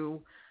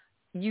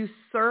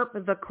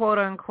usurp the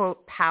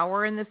quote-unquote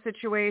power in the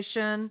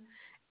situation,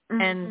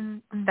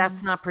 and that's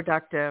not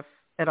productive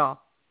at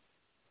all.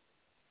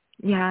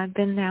 Yeah, I've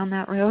been down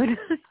that road.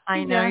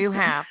 I know you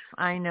have.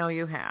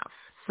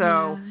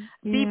 So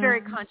be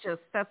very conscious.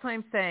 That's what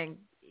I'm saying.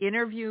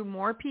 Interview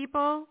more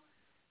people.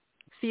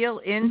 Feel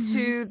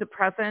into the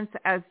presence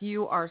as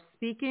you are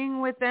speaking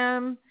with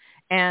them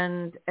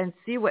and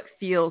see what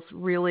feels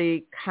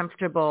really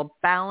comfortable.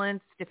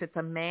 Balanced. If it's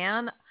a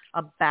man,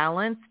 a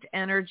balanced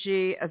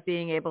energy of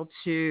being able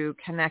to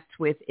connect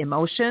with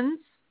emotions,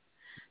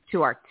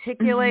 to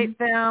articulate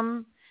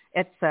them,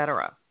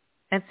 etc.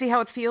 And see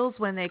how it feels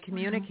when they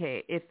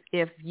communicate.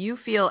 If you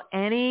feel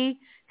any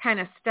kind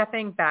of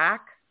stepping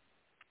back,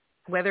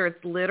 whether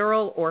it's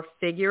literal or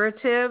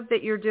figurative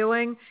that you're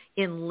doing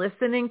in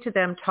listening to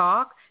them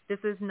talk, this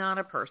is not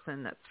a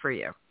person that's for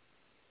you.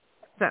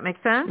 Does that make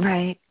sense?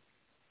 Right.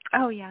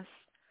 Oh, yes,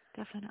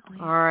 definitely.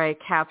 All right,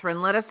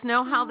 Catherine, let us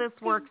know how this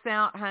works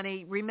out,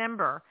 honey.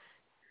 Remember,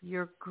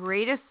 your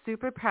greatest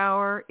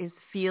superpower is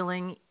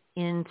feeling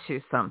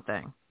into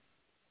something.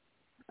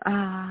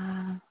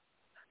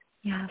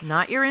 Yes.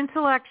 Not your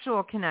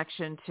intellectual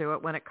connection to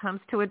it. When it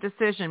comes to a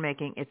decision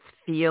making, it's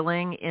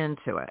feeling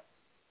into it.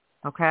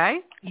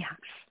 Okay?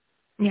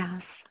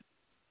 Yes.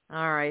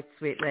 All right,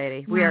 sweet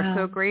lady. Wow. We are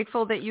so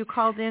grateful that you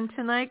called in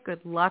tonight.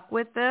 Good luck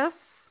with this.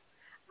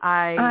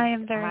 I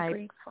am very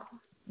grateful.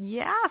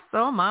 Yeah,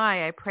 so am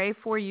I. I pray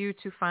for you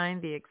to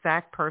find the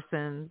exact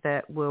person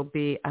that will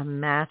be a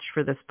match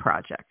for this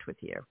project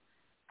with you.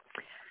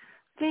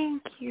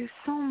 Thank you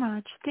so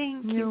much.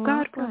 Thank you. You're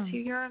God welcome. bless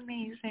you. You're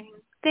amazing.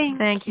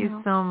 Thank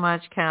you so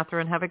much,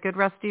 Catherine. Have a good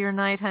rest of your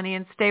night, honey,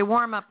 and stay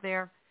warm up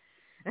there.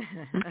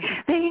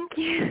 Thank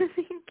you.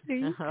 Thank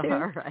you.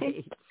 All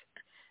right.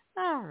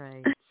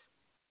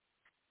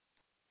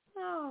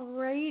 All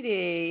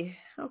righty.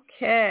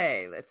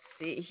 Okay, let's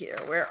see here.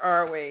 Where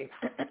are we?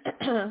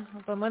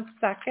 Hold on one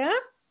second.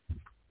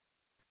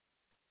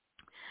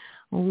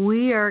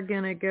 We are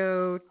going to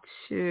go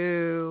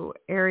to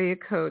area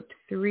code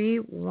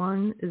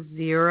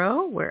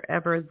 310,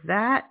 wherever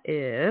that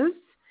is.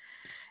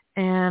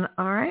 And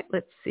all right,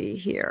 let's see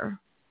here.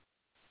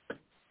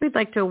 We'd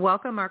like to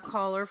welcome our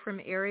caller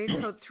from area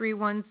code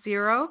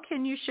 310.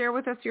 Can you share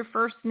with us your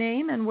first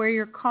name and where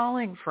you're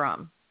calling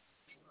from?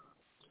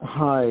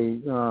 Hi,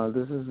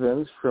 this is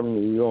Vince from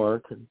New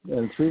York,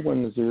 and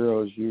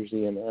 310 is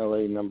usually an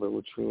LA number,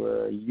 which we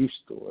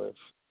used to live.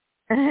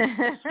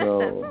 So,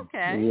 that's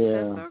okay.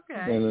 Yeah. That's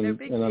okay. And, no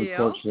big and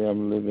unfortunately, deal.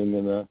 I'm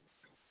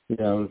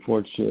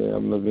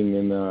living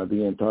in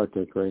the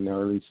Antarctic right now,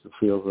 or at least it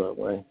feels that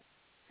way.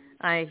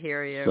 I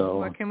hear you. So,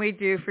 what can we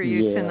do for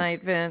you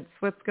tonight, Vince?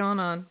 What's going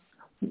on?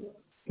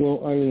 Well,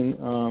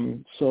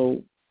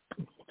 so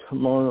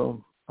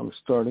tomorrow I'm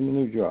starting a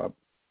new job.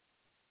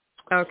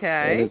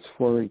 Okay. And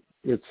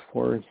it's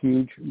for a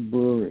huge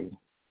brewery.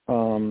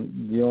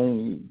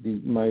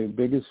 My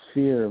biggest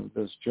fear of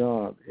this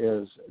job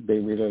is they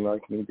really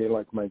like me. They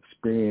like my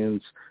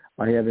experience.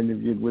 I had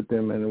interviewed with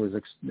them and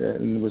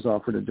was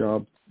offered a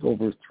job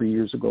over 3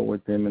 years ago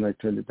with them, and I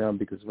turned it down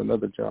because of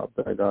another job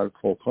that I got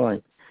full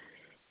time.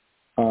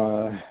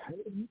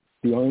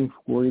 The only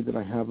worry that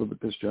I have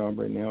about this job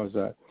right now is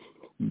that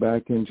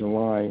back in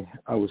July,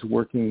 I was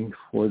working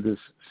for this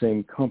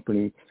same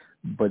company,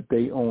 but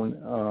they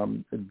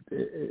own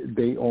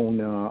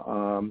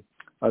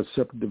a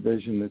separate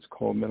division that's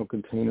called Metal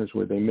Containers,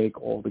 where they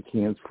make all the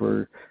cans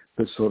for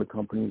the soda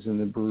companies and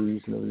the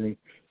breweries and everything.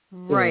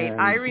 Right. And,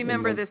 I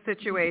remember this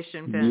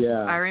situation, Vince.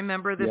 Yeah. I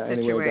remember this situation.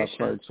 Anyway, I got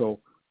fired. So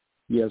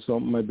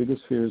my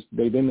biggest fear is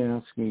they didn't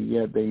ask me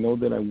yet. They know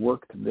that I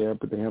worked there,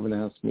 but they haven't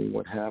asked me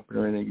what happened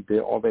or anything.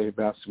 All they've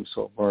asked me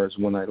so far is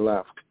when I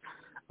left.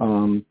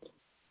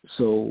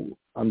 So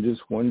I'm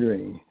just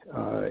wondering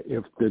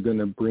if they're going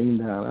to bring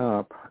that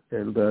up,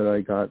 that I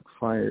got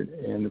fired,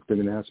 and if they're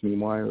going to ask me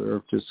why, or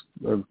if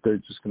they're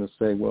just going to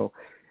say, well,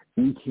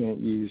 we can't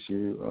use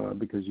you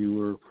because you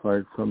were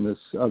fired from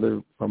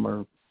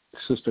our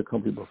sister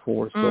company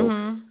before.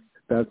 So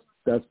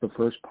that's the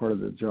first part of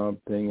the job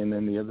thing. And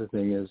then the other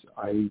thing is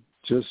I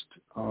just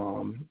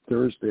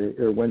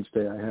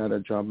Wednesday, I had a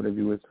job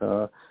interview with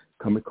a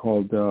company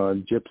called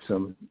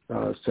Gypsum,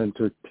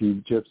 Center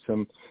T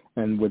Gypsum.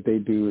 And what they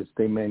do is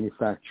they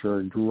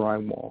manufacture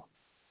drywall.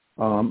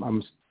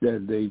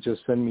 They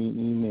just sent me an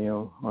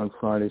email on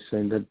Friday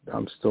saying that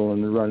I'm still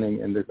in the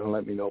running, and they're going to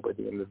let me know by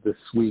the end of this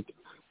week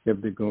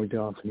if they're going to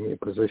offer me a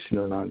position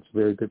or not. It's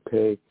very good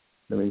pay.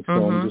 So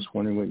I'm just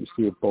wondering what you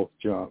see of both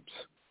jobs.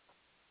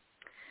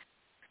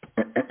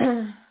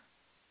 I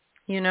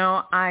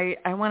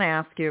want to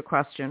ask you a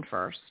question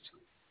first.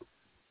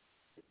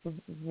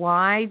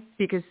 Why?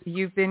 Because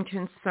you've been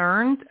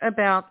concerned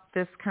about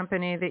this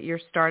company that you're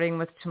starting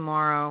with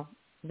tomorrow,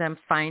 them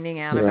finding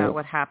out about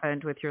what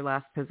happened with your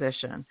last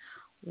position.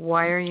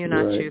 Why are you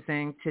not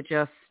choosing to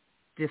just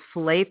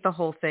deflate the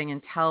whole thing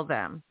and tell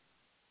them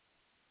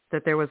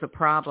that there was a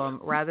problem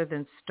rather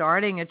than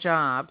starting a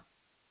job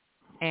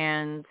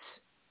and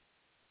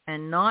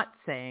not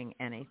saying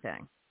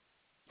anything?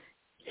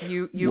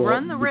 You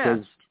run the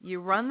risk. You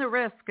run the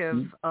risk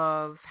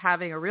of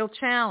having a real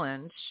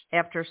challenge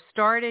after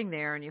starting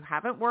there, and you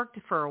haven't worked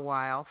for a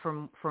while,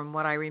 from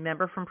what I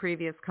remember from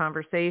previous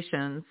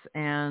conversations.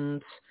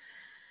 And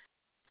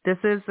this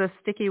is a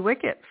sticky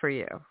wicket for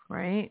you,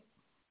 right?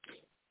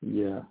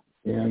 Yeah.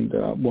 And,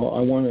 I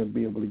want to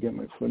be able to get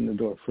my foot in the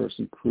door first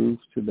and prove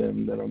to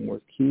them that I'm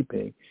worth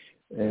keeping.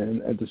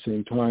 And at the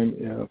same time,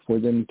 for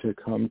them to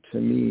come to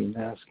me and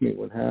ask me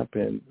what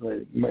happened,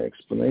 like my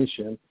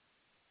explanation,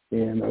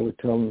 and I would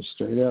tell them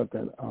straight out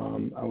that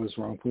I was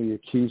wrongfully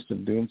accused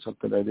of doing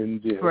something I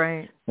didn't do.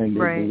 Right. And they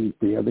believed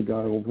the other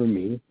guy over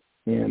me.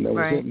 And that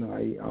was it. And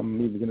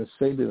I'm even going to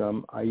say to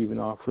them, I even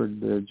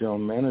offered the general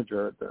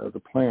manager of the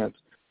plant,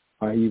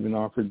 I even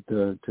offered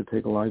to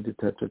take a lie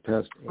detector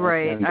test.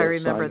 And I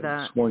remember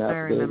that.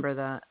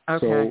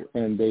 Okay. So,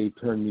 and they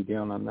turned me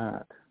down on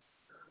that.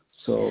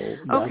 So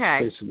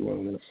that's basically what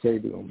I'm going to say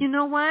to them. You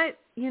know what,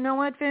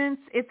 Vince?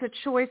 It's a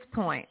choice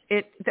point.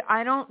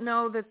 I don't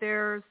know that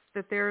there's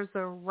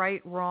a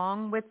right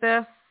wrong with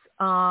this,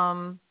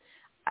 and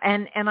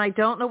I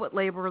don't know what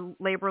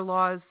labor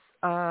laws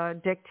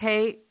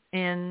dictate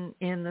in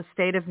the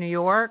state of New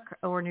York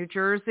or New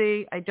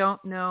Jersey. I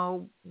don't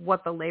know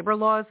what the labor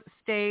laws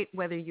state,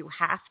 whether you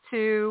have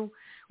to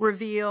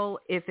reveal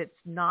if it's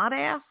not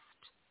asked,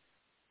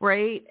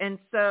 right? And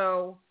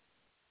so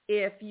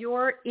if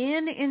you're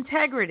in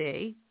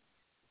integrity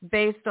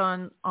based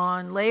on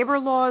labor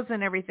laws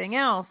and everything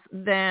else,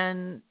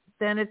 then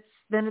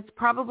it's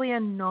probably a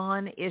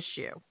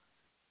non-issue.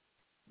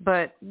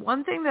 But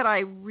one thing that I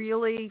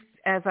really,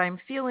 as I'm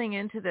feeling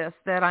into this,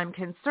 that I'm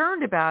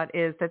concerned about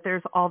is that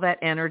there's all that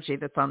energy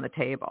that's on the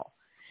table,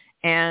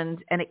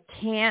 and it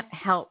can't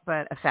help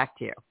but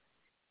affect you.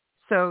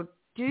 So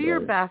do your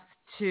best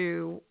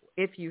to,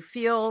 if you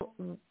feel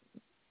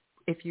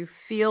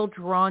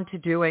drawn to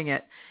doing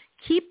it,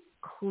 keep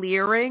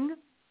clearing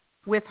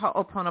with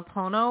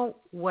Ho'oponopono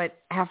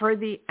whatever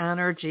the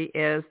energy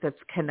is that's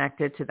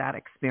connected to that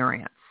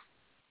experience.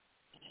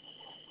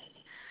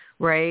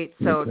 Right?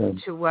 So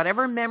to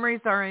whatever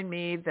memories are in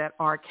me that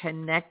are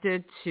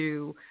connected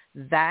to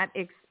that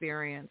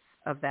experience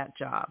of that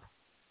job.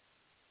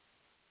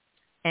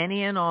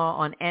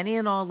 On any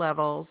and all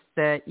levels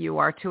that you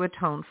are to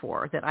atone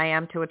for, that I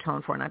am to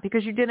atone for. Not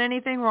because you did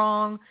anything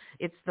wrong.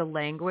 It's the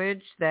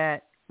language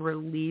that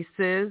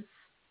releases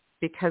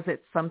because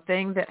it's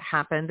something that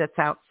happened that's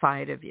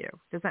outside of you.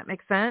 Does that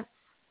make sense?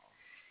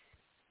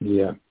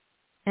 Yeah.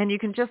 And you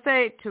can just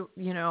say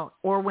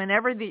or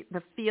whenever the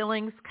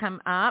feelings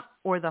come up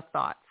or the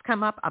thoughts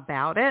come up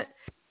about it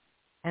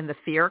and the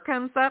fear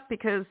comes up,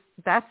 because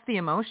that's the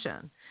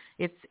emotion.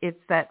 It's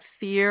that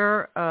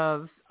fear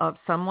of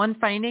someone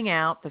finding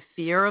out, the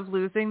fear of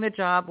losing the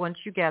job once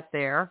you get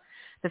there,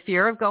 the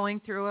fear of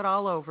going through it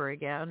all over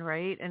again,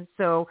 right? And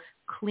so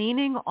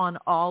cleaning on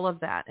all of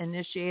that,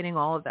 initiating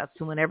all of that.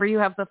 So whenever you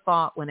have the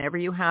thought, whenever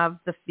you have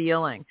the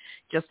feeling,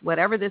 just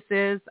whatever this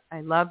is,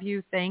 I love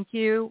you, thank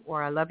you,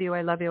 or I love you,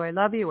 I love you, I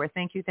love you, or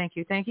thank you, thank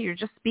you, thank you. You're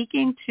just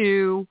speaking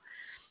to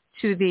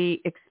the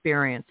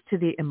experience, to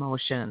the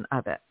emotion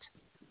of it.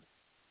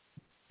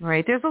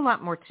 Right. There's a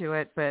lot more to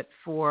it, but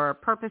for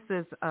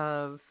purposes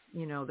of,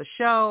 the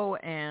show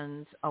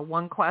and a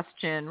one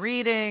question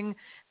reading,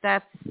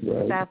 that's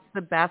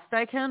the best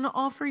I can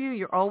offer you.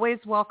 You're always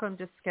welcome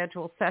to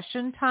schedule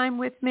session time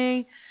with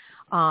me.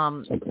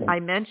 Okay.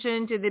 I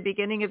mentioned in the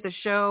beginning of the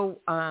show,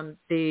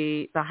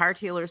 the Heart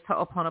Healers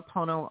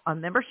Ho'oponopono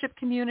membership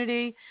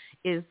community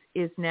is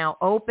now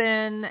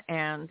open,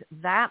 and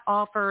that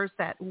offers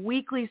that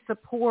weekly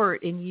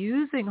support in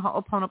using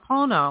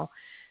Ho'oponopono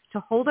to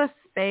hold a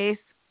space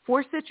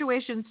for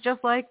situations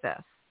just like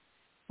this,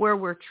 where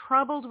we're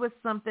troubled with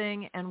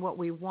something and what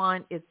we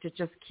want is to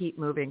just keep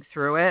moving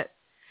through it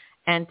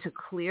and to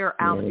clear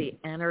out the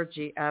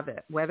energy of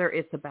it, whether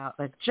it's about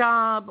a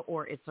job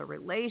or it's a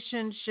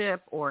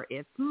relationship or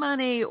it's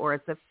money or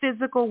it's a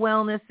physical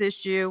wellness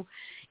issue.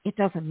 It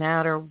doesn't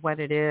matter what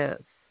it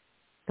is.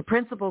 The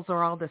principles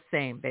are all the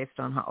same based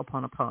on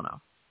Ho'oponopono,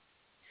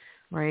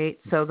 right?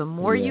 So the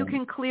more you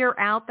can clear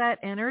out that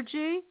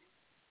energy,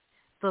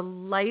 the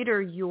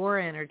lighter your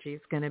energy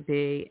is going to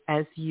be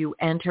as you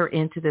enter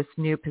into this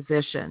new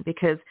position,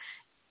 because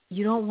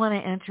you don't want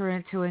to enter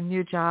into a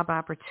new job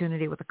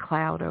opportunity with a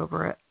cloud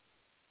over it.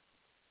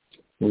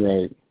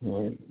 Right.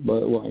 But,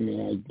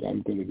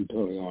 I'm going to be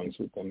totally honest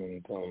with them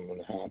and tell them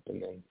what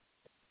happened and,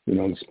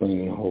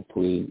 explaining,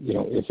 hopefully,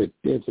 if it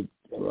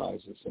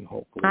arises, and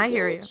hopefully I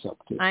hear you.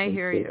 Accept it. I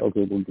hear you.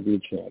 Okay, we'll give you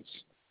a chance.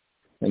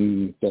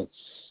 And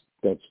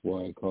that's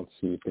why I called to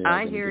see if they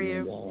I hear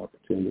you. That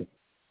opportunity.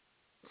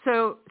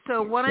 So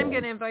what I'm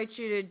going to invite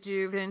you to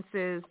do, Vince,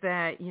 is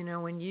that,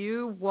 when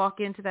you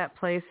walk into that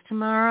place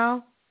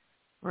tomorrow,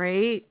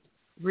 right,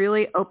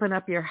 really open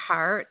up your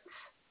heart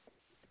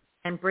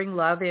and bring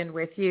love in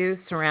with you.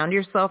 Surround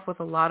yourself with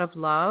a lot of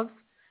love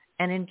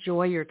and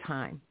enjoy your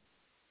time.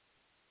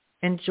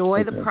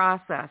 Enjoy the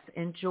process.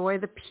 Enjoy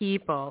the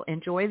people.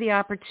 Enjoy the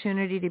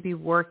opportunity to be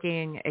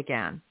working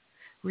again.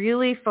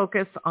 Really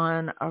focus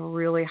on a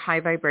really high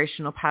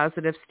vibrational,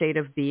 positive state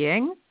of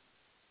being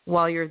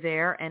while you're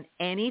there. And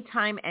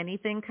anytime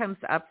anything comes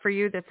up for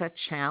you that's a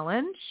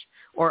challenge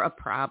or a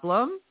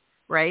problem,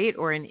 right,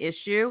 or an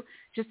issue,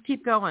 just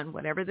keep going.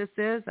 Whatever this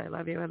is, I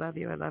love you, I love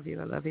you, I love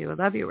you, I love you, I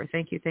love you, or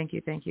thank you, thank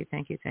you, thank you,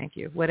 thank you, thank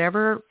you.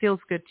 Whatever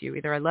feels good to you,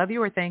 either I love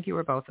you or thank you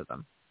or both of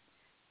them.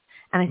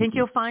 And I think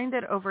you'll find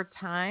that over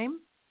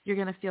time, you're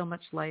going to feel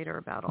much lighter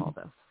about all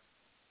this.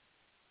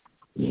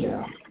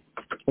 Yeah.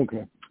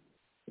 Okay.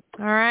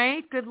 All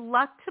right. Good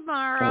luck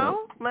tomorrow.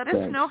 Let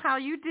us know how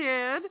you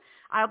did.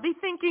 I'll be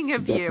thinking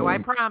of you, I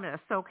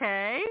promise,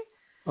 okay?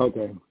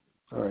 Okay.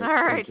 All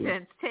right,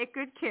 Vince. Take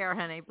good care,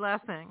 honey.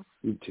 Blessings.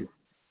 You too.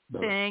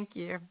 Bye-bye. Thank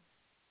you.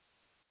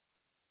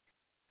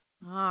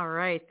 All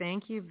right.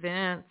 Thank you,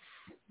 Vince.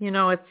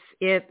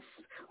 It's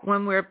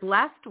when we're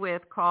blessed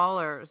with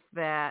callers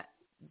that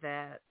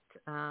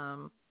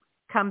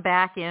come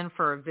back in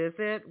for a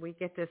visit, we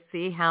get to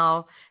see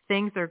how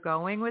things are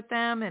going with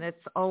them, and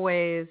it's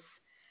always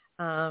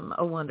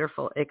a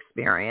wonderful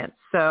experience.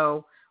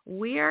 So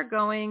we are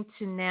going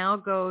to now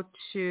go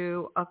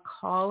to a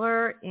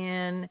caller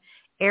in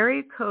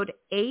area code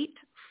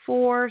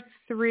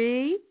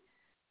 843.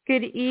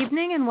 Good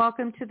evening and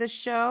welcome to the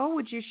show.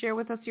 Would you share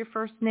with us your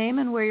first name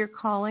and where you're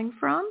calling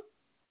from?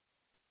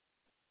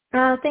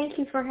 Thank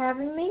you for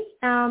having me.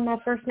 My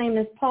first name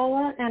is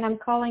Paula, and I'm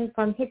calling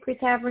from Hickory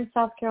Tavern,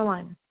 South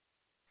Carolina.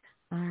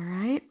 All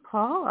right,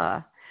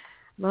 Paula.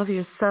 Love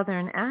your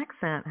southern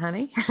accent,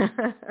 honey.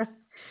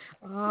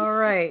 All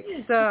right.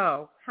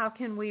 So how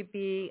can we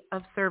be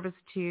of service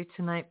to you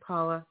tonight,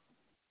 Paula?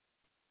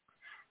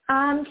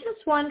 I'm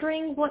just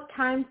wondering what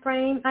time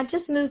frame. I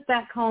just moved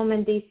back home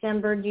in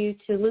December due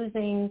to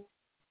losing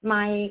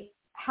my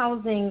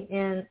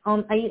housing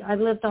I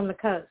lived on the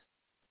coast.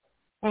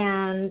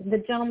 And the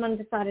gentleman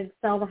decided to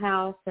sell the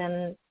house,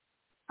 and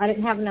I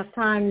didn't have enough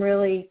time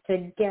really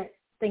to get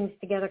things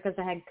together because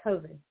I had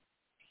COVID.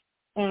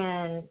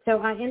 And so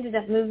I ended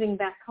up moving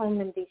back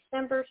home in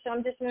December. So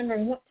I'm just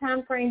wondering, what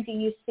time frame do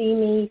you see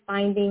me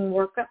finding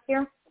work up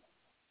here?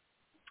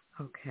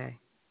 Okay.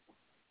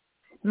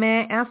 May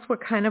I ask what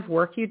kind of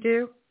work you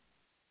do?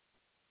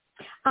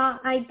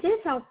 I did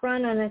help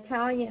run an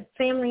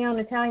family-owned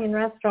Italian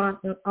restaurant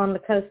on the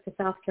coast of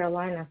South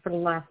Carolina for the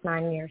last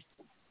 9 years.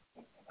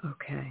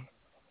 Okay.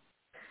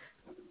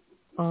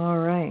 All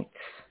right.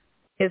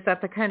 Is that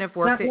the kind of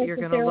work that you're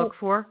going to look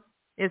for?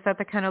 Is that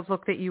the kind of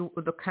work that you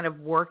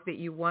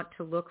want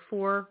to look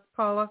for,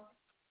 Paula?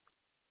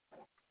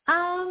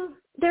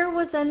 There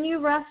was a new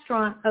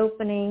restaurant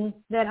opening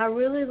that I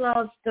really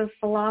loved the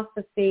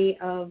philosophy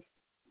of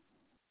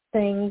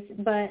things,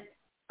 but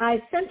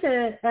I sent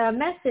a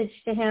message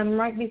to him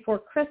right before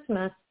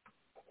Christmas,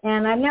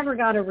 and I never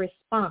got a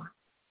response.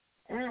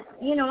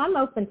 I'm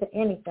open to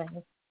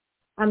anything.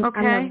 I'm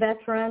a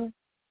veteran,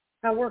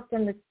 I worked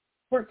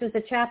as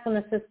a chaplain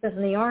assistant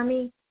in the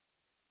Army.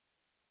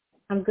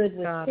 I'm good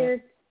with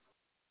kids.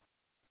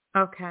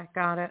 Okay,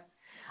 got it.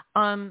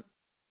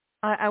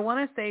 I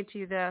want to say to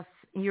you this: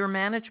 your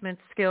management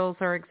skills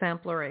are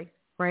exemplary,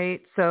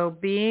 right? So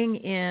being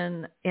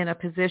in a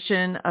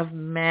position of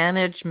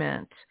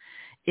management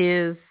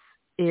is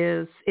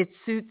it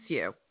suits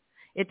you.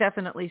 It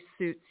definitely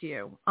suits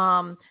you.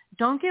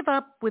 Don't give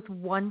up with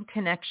one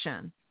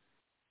connection.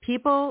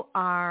 People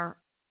are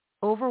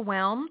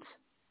overwhelmed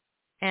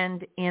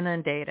and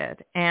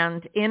inundated,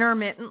 and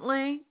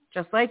intermittently,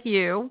 just like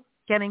you,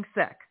 getting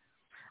sick.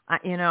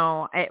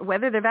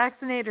 Whether they're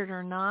vaccinated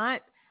or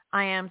not,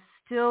 I am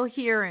still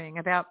hearing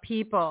about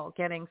people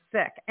getting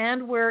sick.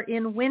 And we're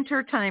in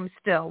winter time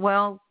still.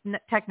 Well,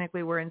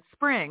 technically we're in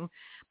spring,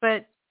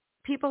 but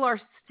people are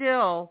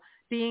still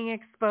being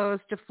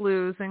exposed to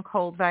flus and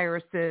cold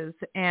viruses,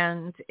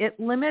 and it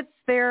limits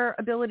their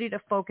ability to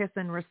focus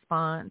and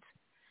respond.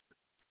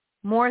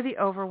 More the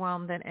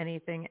overwhelm than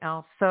anything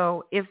else.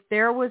 So if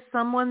there was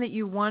someone that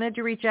you wanted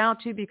to reach out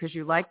to because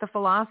you like the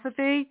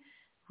philosophy,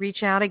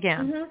 reach out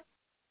again. Mm-hmm.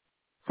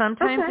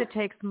 Sometimes it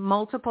takes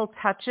multiple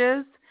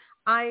touches.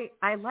 I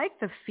like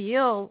the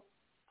feel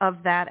of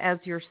that as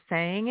you're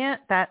saying it,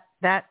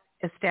 that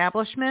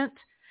establishment.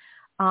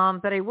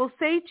 But I will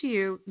say to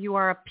you, you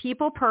are a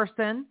people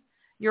person.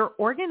 Your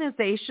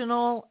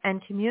organizational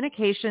and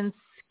communication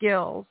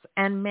skills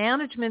and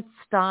management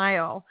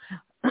style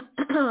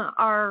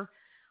are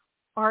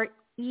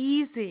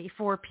easy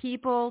for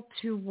people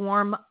to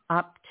warm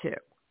up to.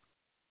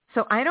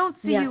 So I don't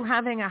see you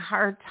having a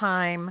hard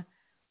time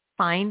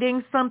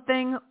finding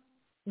something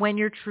when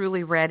you're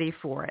truly ready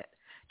for it.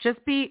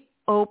 Just be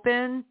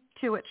open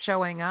to it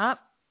showing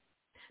up.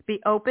 Be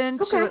open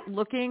to it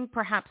looking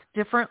perhaps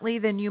differently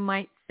than you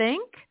might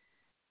think.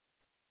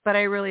 But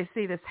I really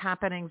see this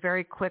happening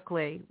very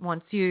quickly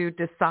once you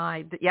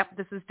decide that, yep,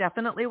 this is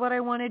definitely what I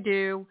want to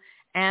do,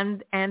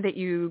 and that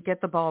you get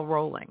the ball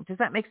rolling. Does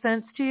that make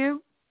sense to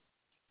you?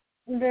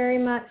 Very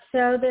much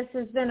so. This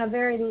has been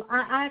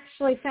I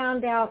actually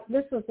found out,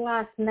 this was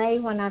last May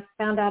when I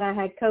found out I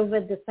had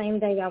COVID, the same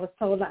day I was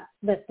told that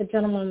the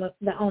gentleman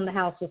that owned the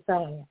house was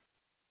selling it.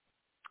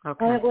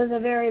 Okay. And it was a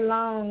very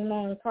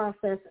long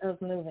process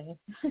of moving.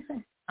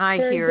 I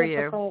hear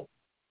difficult. You.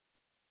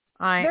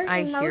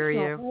 I hear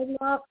you.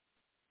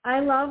 I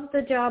love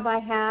the job I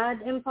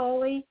had in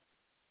Poly.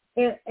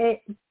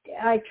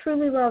 I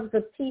truly love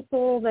the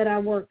people that I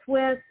worked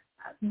with,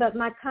 but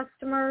my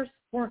customers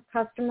weren't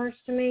customers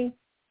to me.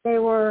 They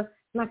were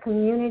my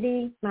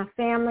community, my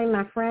family,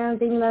 my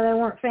friends. Even though they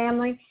weren't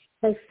family,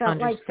 they felt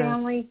like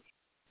family.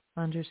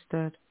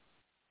 Understood.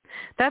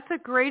 That's a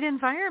great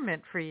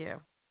environment for you,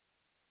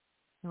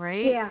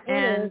 right? Yeah,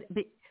 it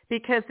is.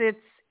 Because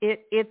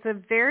it's a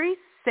very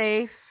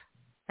safe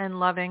and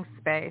loving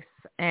space,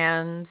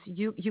 and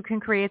you can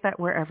create that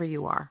wherever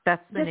you are.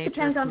 That's the nature of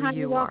who you are. Just depends on how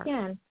you walk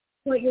in,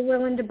 what you're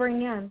willing to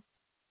bring in.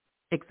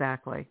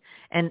 Exactly.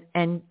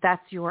 And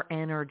that's your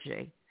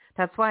energy.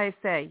 That's why I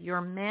say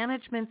your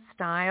management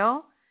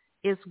style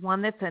is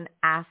one that's an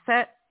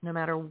asset no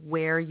matter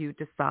where you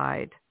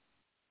decide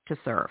to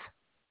serve.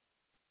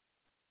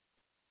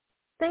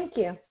 Thank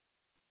you.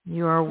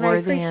 You are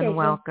worthy and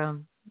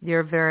welcome.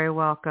 You're very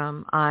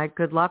welcome.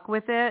 Good luck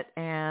with it,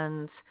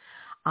 and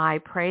I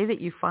pray that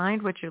you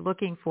find what you're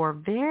looking for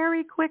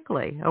very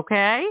quickly,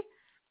 okay?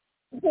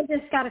 I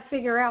just got to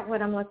figure out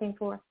what I'm looking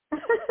for.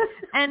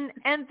 and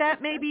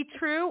that may be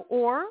true,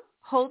 or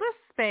hold a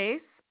space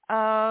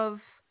of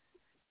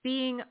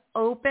being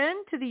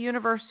open to the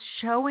universe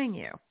showing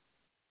you.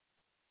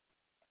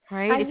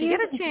 Right? If you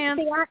get a chance.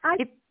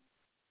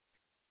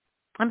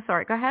 I'm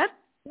sorry, go ahead.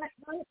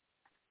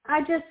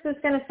 I just was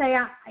going to say,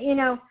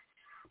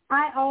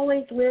 I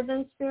always live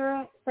in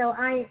spirit. So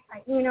I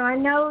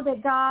know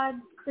that God,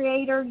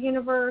 creator,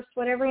 universe,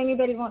 whatever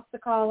anybody wants to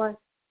call it,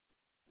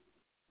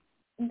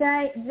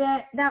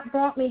 that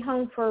brought me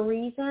home for a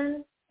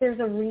reason. There's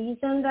a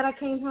reason that I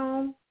came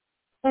home,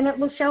 and it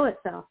will show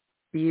itself.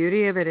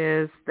 Beauty of it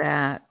is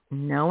that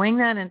knowing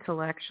that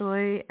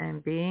intellectually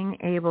and being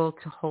able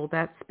to hold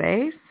that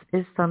space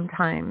is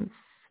sometimes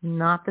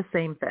not the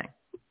same thing,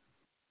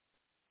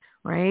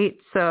 right?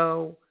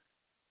 So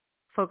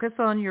focus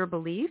on your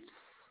beliefs,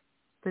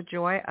 the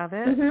joy of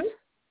it,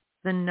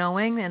 the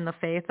knowing and the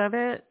faith of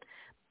it.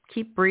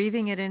 Keep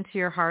breathing it into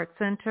your heart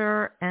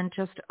center and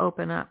just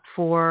open up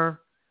for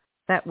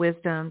that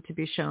wisdom to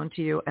be shown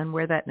to you and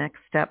where that next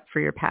step for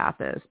your path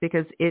is,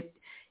 because it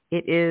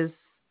is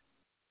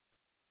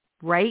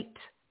right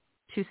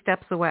 2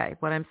 steps away,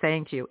 what I'm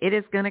saying to you. It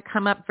is going to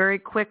come up very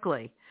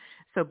quickly.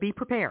 So be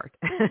prepared.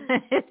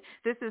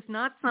 This is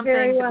not something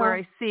where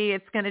I see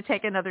it's going to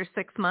take another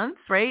 6 months,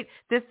 right?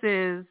 This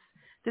is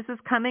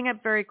coming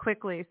up very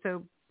quickly.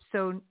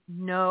 So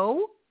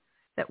know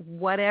that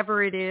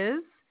whatever it is,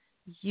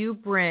 you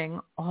bring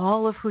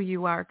all of who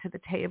you are to the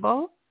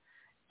table,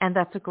 and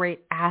that's a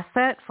great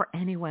asset for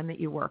anyone that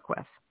you work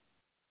with.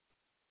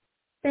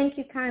 Thank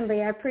you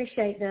kindly. I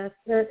appreciate this.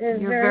 You're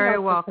very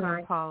welcome,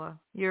 tonight. Paula.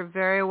 You're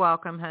very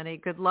welcome, honey.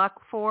 Good luck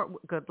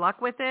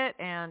with it.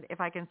 And if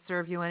I can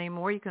serve you any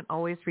more, you can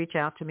always reach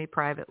out to me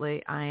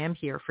privately. I am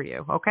here for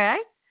you. Okay?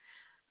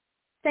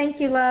 Thank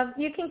you, love.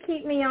 You can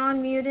keep me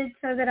on muted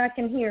so that I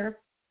can hear.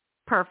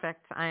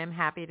 Perfect. I am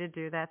happy to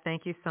do that.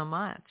 Thank you so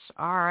much.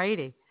 All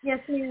righty. Yes,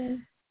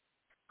 ma'am.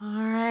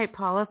 All right,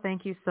 Paula,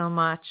 thank you so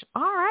much.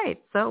 All right,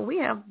 so we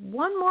have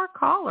one more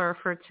caller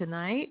for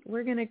tonight.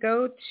 We're going to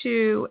go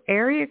to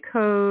area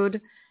code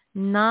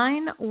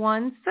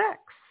 916.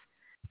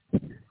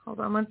 Hold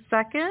on one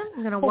second.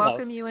 I'm going to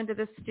welcome you into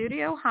the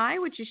studio. Hi,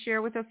 would you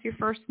share with us your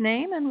first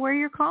name and where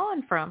you're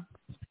calling from?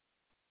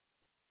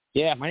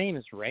 Yeah, my name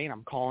is Ray, and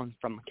I'm calling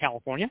from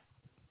California.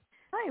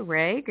 Hi,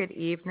 Ray. Good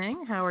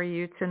evening. How are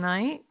you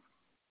tonight?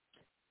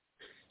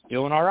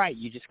 Doing all right.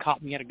 You just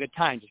caught me at a good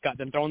time. Just got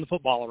them throwing the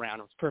football around.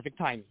 It was perfect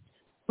timing.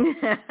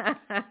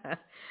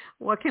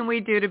 What can we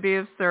do to be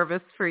of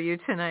service for you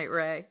tonight,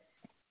 Ray?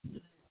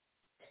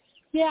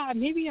 Yeah,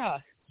 maybe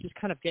just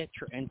kind of get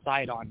your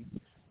insight on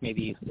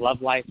maybe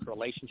love life,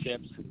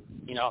 relationships.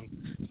 You know,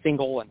 I'm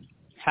single and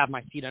have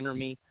my feet under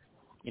me,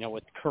 you know,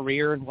 with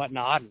career and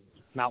whatnot. And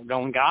I'm an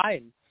outgoing guy,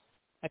 and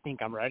I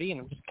think I'm ready,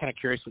 and I'm just kind of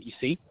curious what you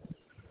see.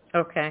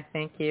 Okay,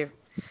 thank you.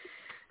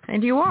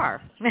 And you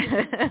are.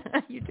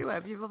 You do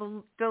have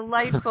a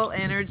delightful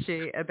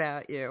energy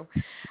about you.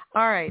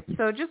 All right,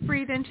 so just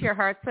breathe into your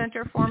heart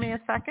center for me a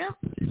second.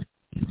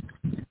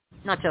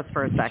 Not just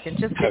for a second,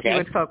 just if you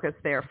would focus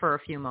there for a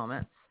few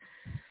moments.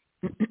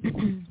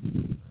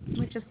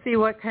 We just see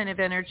what kind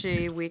of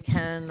energy we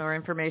can or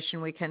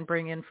information we can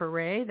bring in for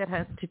Ray that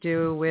has to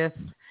do with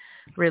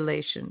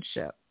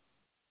relationship.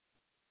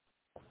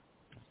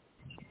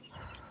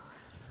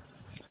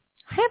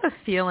 I have a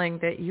feeling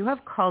that you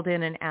have called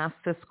in and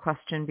asked this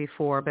question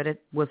before, but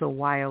it was a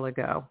while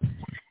ago.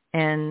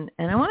 And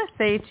I want to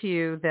say to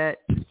you that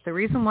the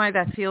reason why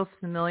that feels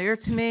familiar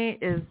to me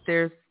is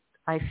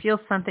I feel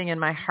something in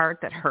my heart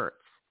that hurts.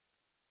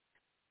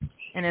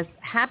 And as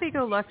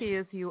happy-go-lucky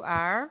as you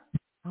are,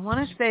 I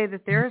want to say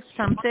that there is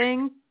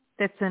something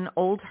that's an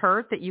old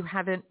hurt that you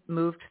haven't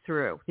moved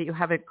through, that you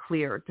haven't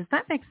cleared. Does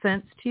that make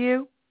sense to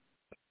you?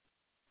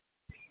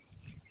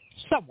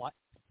 Somewhat,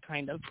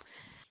 kind of.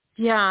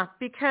 Yeah,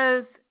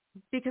 because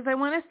I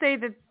want to say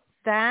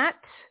that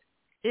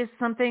is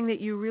something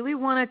that you really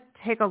want to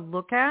take a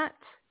look at.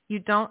 You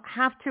don't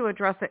have to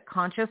address it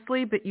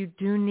consciously, but you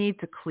do need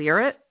to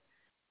clear it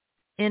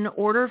in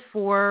order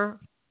for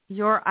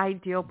your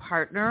ideal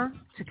partner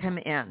to come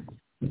in.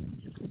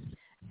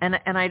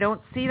 And I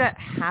don't see that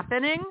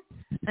happening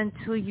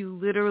until you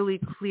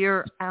literally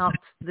clear out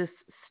this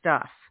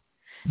stuff.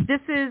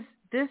 This is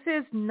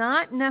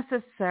not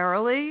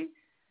necessarily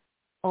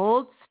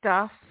old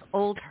stuff,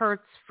 old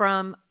hurts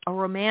from a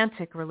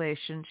romantic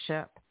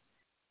relationship.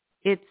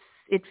 It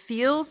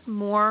feels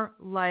more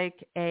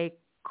like a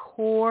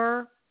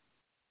core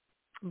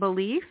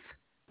belief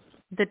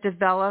that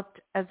developed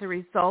as a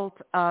result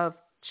of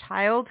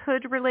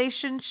childhood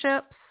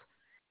relationships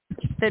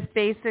that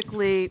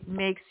basically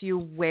makes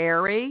you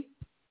wary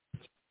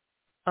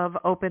of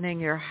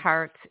opening your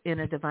heart in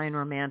a divine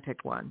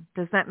romantic one.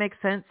 Does that make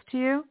sense to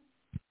you?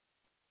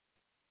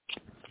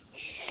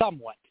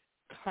 Somewhat.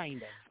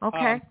 Kind of.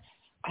 Okay.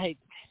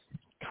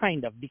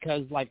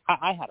 Because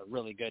I had a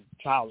really good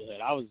childhood.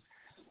 I was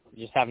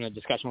just having a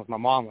discussion with my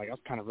mom. I was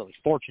kind of really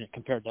fortunate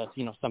compared to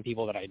some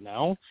people that I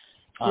know.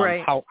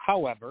 Right.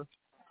 However,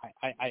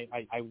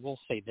 I will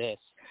say this: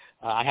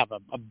 I have a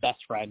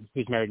best friend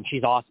who's married, and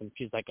she's awesome.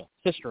 She's like a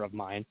sister of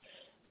mine.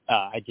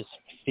 I just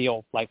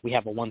feel like we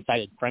have a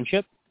one-sided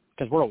friendship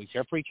because we're always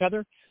here for each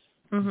other.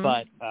 Mm-hmm.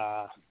 But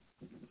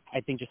I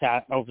think just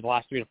over the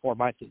last 3 to 4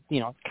 months, it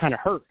kind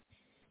of hurt.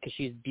 Because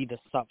she'd be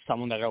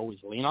someone that I always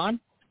lean on,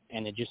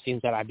 and it just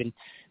seems that I've been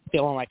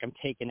feeling like I'm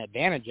taken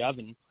advantage of,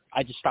 and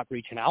I just stopped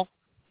reaching out,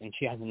 and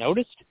she hasn't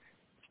noticed.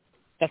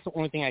 That's the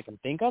only thing I can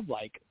think of.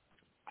 I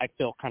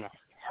feel kind of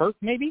hurt,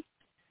 maybe.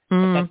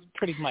 Mm. But that's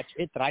pretty much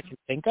it that I can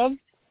think of.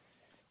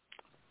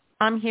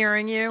 I'm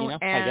hearing you,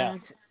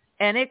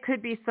 and it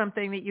could be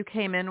something that you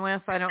came in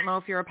with. I don't know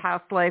if you're a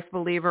past life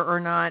believer or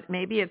not.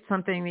 Maybe it's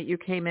something that you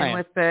came in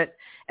with, but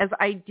as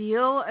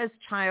ideal as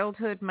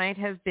childhood might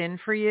have been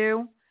for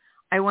you,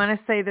 I want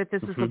to say that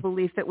this is a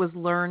belief that was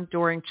learned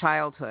during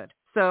childhood.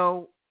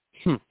 So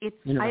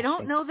I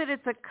don't know that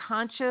it's a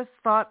conscious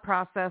thought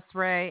process,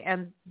 Ray,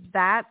 and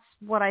that's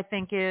what I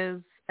think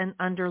is an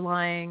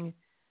underlying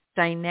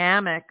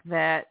dynamic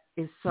that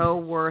is so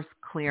worth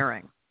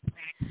clearing.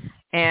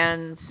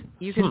 And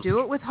you can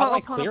do it with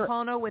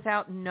Ho'oponopono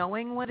without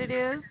knowing what it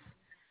is,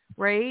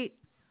 right?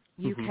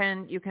 You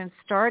can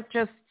start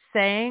just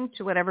saying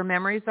to whatever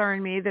memories are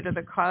in me that are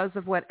the cause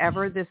of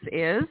whatever this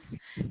is,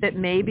 that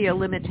may be a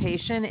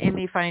limitation in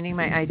me finding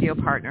my ideal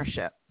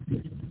partnership.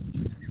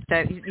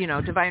 That,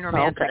 divine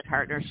romantic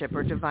partnership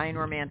or divine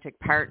romantic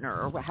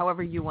partner, or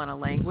however you want to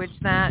language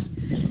that,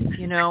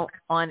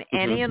 on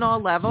any and all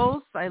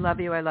levels. I love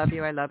you, I love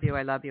you, I love you,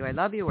 I love you, I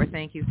love you, or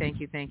thank you, thank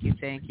you, thank you,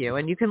 thank you.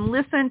 And you can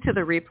listen to the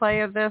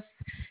replay of this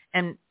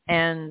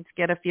and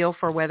get a feel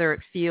for whether it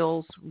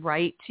feels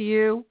right to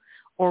you,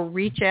 or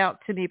reach out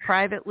to me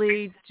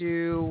privately,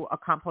 do a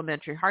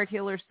complimentary heart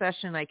healer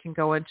session. I can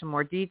go into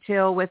more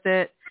detail with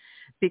it,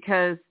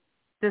 because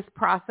this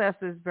process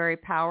is very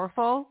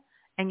powerful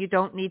and you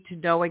don't need to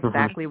know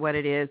exactly what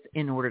it is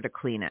in order to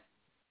clean it.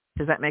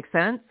 Does that make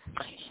sense?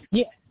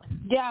 Yeah,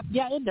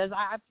 it does.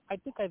 I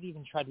think I've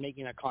even tried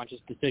making a conscious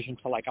decision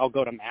to, like, I'll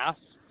go to Mass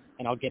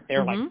and I'll get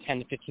there like 10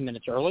 to 15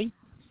 minutes early,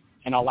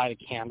 and I'll light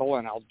a candle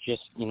and I'll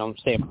just,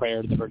 say a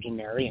prayer to the Virgin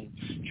Mary and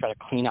try to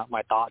clean out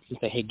my thoughts and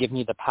say, hey, give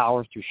me the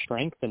power through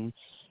strength and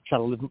try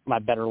to live my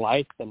better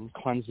life and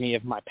cleanse me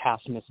of my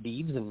past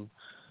misdeeds. And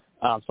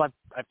so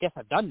I guess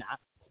I've done that,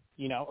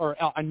 or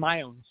in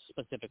my own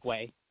specific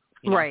way.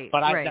 Right.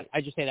 But right.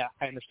 I just say that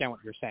I understand what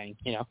you're saying,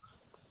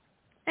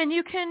 And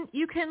you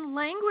can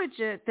language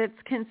it that's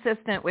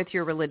consistent with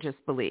your religious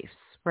beliefs,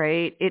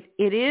 right?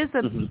 It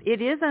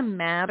is a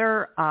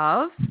matter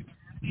of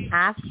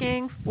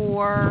asking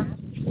for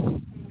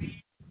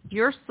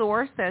your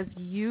source as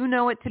you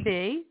know it to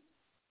be,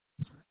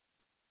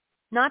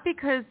 not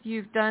because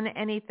you've done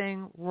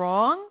anything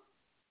wrong,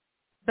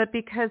 but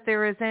because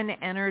there is an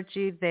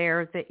energy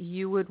there that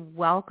you would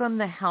welcome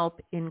the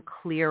help in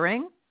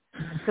clearing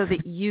so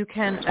that you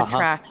can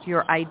attract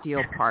your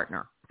ideal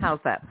partner. How's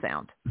that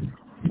sound?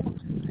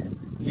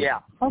 Yeah.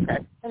 Okay.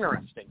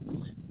 Interesting.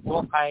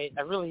 Well, I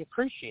really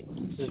appreciate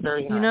it. This is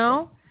very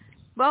interesting.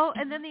 Well,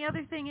 and then the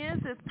other thing is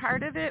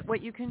part of it,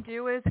 what you can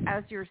do is,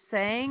 as you're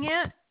saying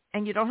it,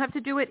 and you don't have to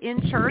do it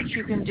in church,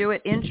 you can do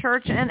it in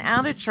church and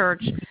out of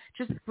church,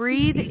 just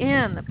breathe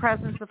in the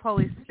presence of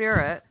Holy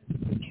Spirit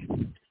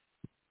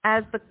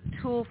as the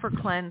tool for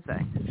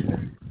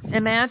cleansing.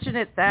 Imagine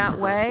it that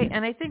way,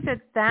 and I think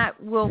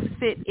that will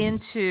fit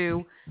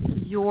into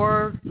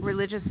your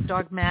religious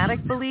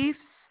dogmatic beliefs,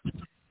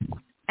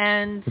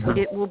 and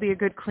it will be a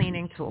good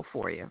cleaning tool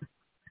for you.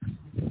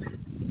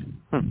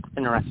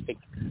 Interesting.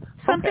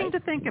 Something to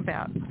think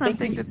about.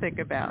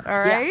 All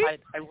right? Yeah,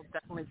 I will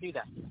definitely do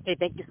that. Hey,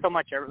 thank you so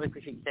much. I really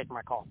appreciate you taking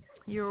my call.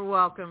 You're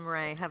welcome,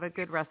 Ray. Have a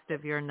good rest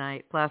of your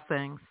night.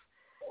 Blessings.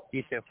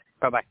 You too.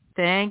 Bye-bye.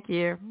 Thank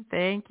you.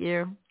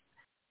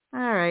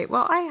 All right.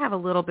 Well, I have a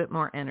little bit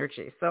more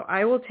energy, so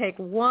I will take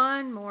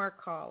one more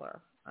caller.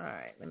 All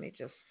right. Let me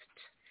just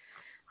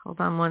hold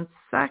on one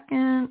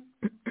second.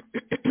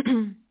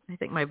 I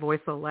think my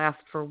voice will last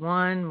for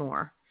one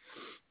more.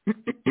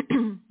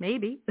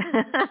 Maybe.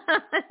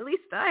 At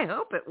least I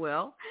hope it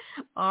will.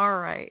 All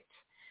right.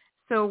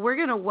 So we're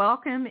going to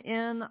welcome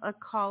in a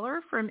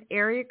caller from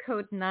area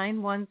code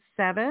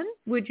 917.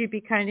 Would you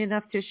be kind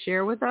enough to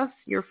share with us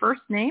your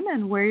first name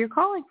and where you're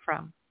calling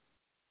from?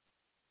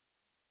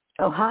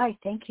 Oh, hi.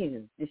 Thank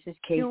you. This is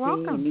Casey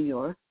in New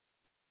York.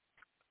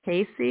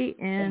 Casey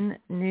in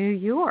New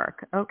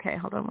York. Okay,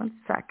 hold on one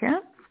second.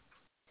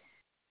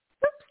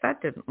 Oops,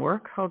 that didn't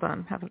work. Hold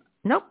on.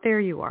 Nope, there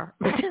you are.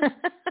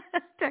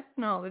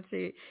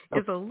 Technology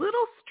is a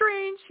little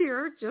strange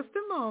here. Just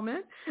a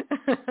moment.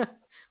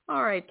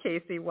 All right,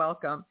 Casey,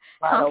 welcome.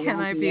 How can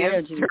I be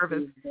of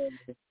service?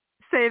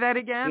 Say that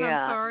again.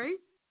 Yeah. I'm sorry.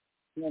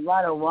 A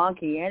lot of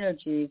wonky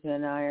energies,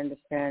 and I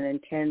understand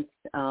intense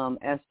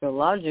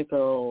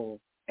astrological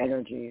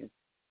energies.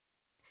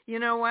 You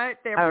know what?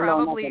 There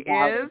probably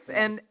is,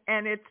 and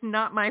it's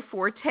not my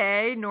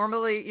forte.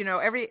 Normally,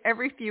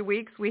 every few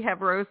weeks we have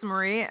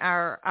Rosemarie,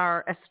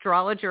 our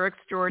astrologer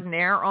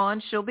extraordinaire, on.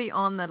 She'll be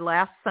on the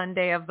last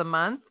Sunday of the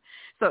month.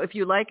 So if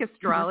you like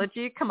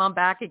astrology, come on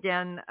back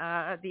again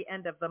at the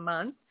end of the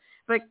month.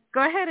 But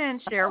go ahead and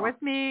share with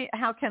me,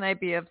 how can I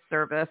be of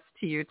service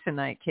to you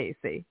tonight,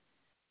 Casey?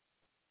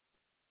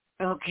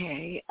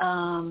 Okay.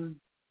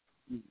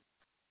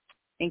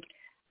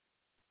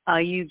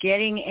 Are you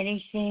getting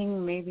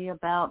anything maybe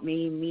about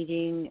me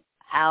meeting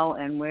how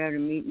and where to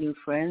meet new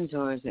friends,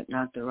 or is it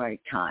not the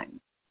right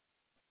time?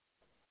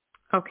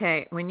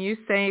 Okay. When you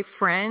say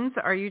friends,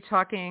 are you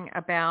talking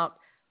about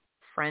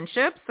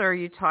friendships, or are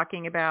you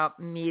talking about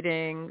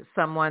meeting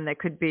someone that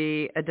could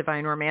be a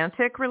divine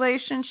romantic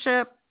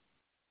relationship?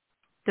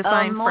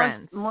 Define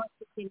friends. More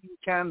in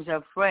terms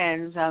of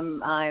friends,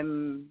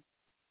 I'm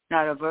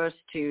not averse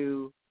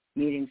to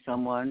meeting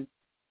someone.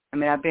 I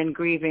mean, I've been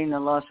grieving the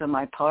loss of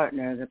my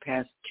partner the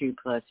past 2+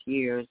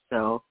 years,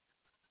 so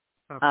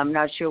I'm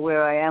not sure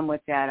where I am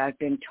with that. I've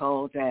been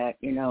told that,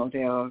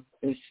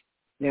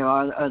 there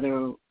are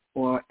other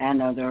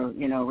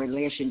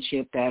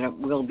relationship that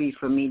will be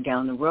for me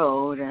down the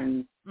road,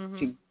 and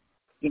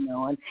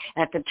and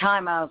at the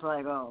time I was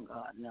like, oh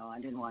God, no, I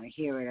didn't want to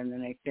hear it. And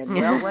then they said,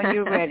 well, when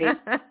you're ready,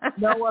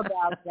 know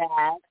about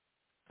that.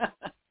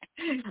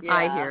 Yeah.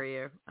 I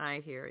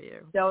hear you.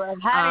 So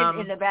I've had it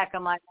in the back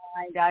of my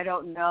mind. I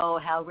don't know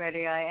how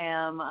ready I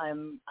am.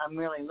 I'm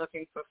really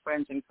looking for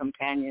friends and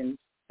companions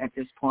at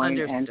this point.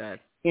 Understood.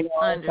 And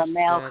if a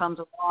male comes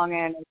along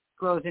and it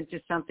grows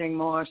into something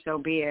more, so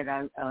be it.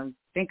 I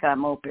think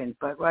I'm open,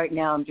 but right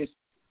now I'm just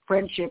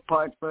friendship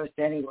part first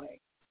anyway.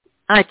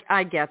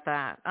 I get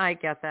that,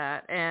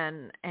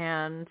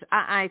 and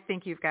I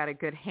think you've got a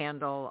good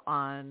handle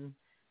on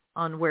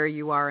on where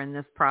you are in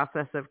this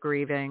process of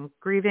grieving.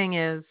 Grieving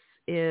is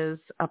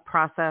a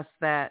process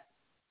that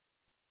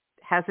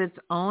has its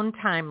own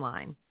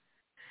timeline,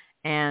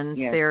 and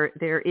yes.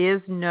 there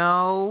is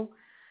no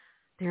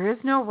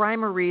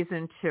rhyme or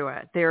reason to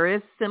it. There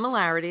is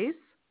similarities,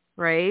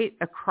 right,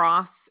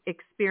 across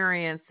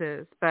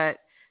experiences, but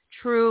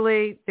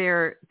truly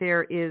there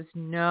is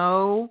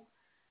no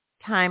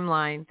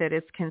timeline that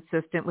is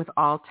consistent with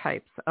all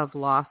types of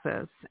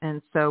losses.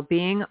 And so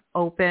being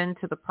open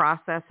to the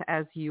process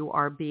as you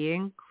are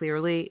being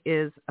clearly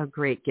is a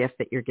great gift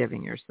that you're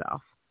giving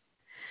yourself.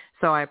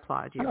 So I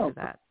applaud you for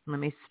that. Let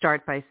me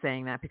start by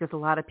saying that, because a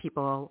lot of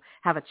people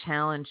have a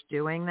challenge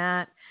doing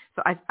that.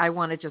 So I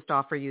want to just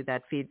offer you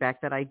that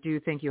feedback that I do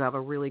think you have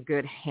a really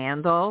good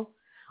handle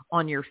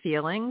on your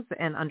feelings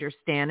and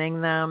understanding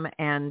them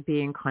and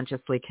being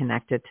consciously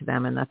connected to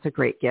them. And that's a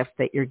great gift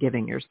that you're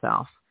giving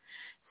yourself.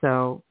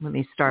 So let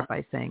me start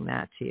by saying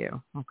that to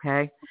you.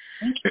 Okay.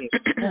 Thank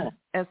you.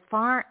 As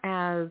far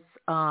as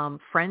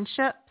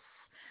friendships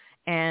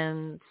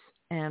and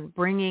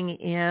bringing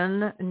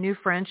in new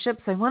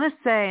friendships, I want to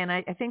say, and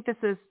I think this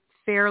is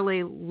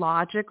fairly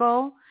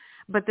logical,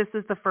 but this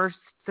is the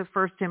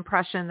first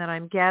impression that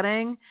I'm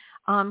getting,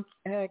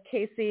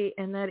 Casey,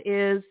 and that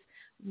is,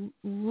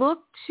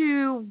 look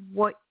to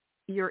what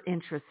you're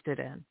interested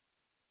in,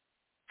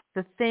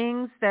 the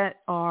things that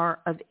are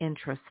of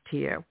interest to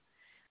you.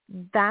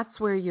 That's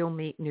where you'll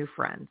meet new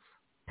friends,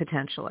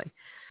 potentially.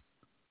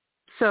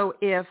 So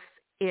if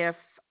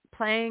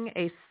playing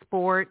a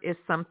sport is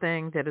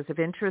something that is of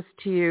interest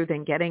to you,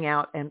 then getting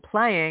out and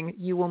playing,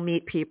 you will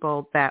meet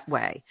people that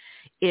way.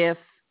 If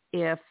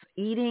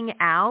eating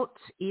out,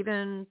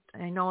 even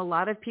I know a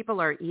lot of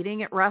people are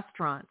eating at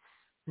restaurants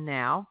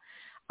now,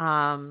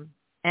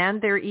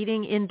 and they're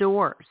eating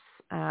indoors.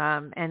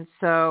 And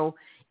so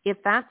if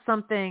that's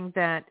something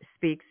that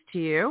speaks to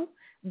you,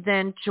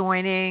 then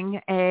joining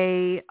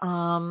a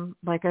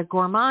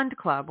gourmand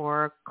club,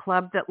 or a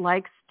club that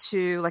likes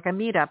to, like a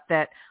meetup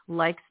that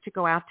likes to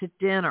go out to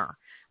dinner,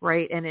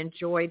 right, and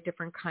enjoy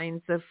different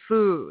kinds of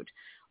food,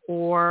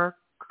 or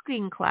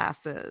cooking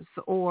classes,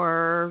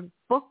 or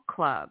book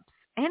clubs,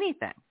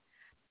 anything.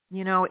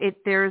 You know,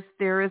 there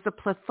is a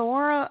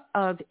plethora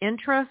of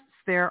interests.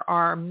 There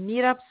are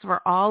meetups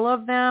for all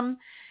of them,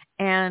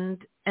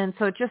 and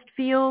so it just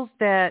feels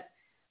that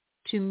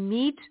to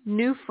meet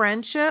new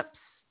friendships,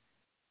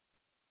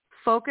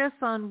 focus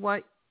on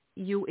what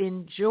you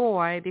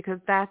enjoy, because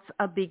that's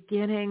a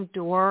beginning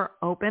door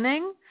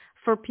opening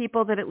for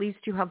people that at least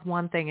you have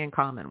one thing in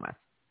common with.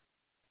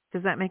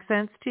 Does that make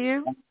sense to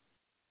you?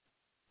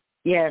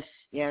 Yes.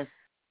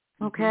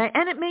 Okay.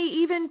 And it may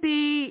even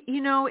be,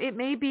 it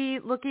may be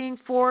looking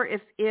for,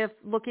 if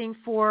looking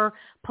for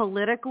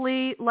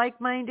politically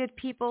like-minded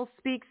people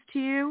speaks to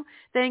you,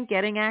 then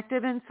getting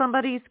active in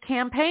somebody's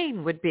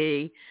campaign would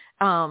be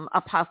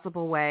a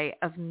possible way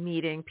of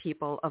meeting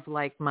people of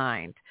like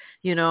mind.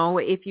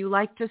 If you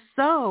like to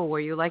sew or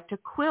you like to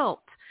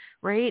quilt,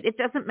 right? It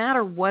doesn't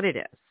matter what it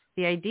is.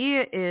 The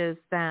idea is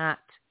that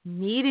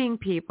meeting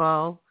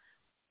people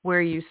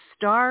where you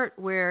start,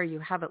 where you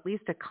have at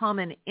least a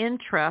common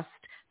interest,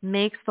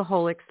 makes the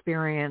whole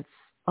experience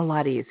a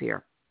lot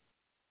easier.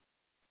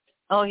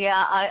 Oh,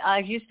 yeah. I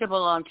used to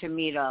belong to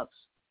meetups,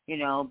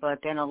 but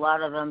then a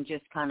lot of them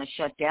just kind of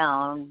shut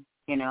down,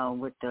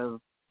 with the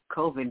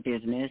COVID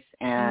business.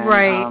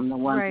 And the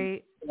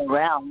ones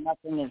around,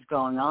 nothing is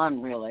going on,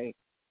 really.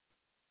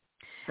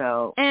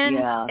 So,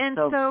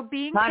 so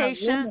being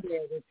patient.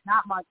 It's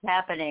not much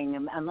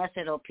happening unless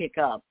it'll pick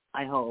up,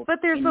 I hope. But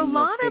there's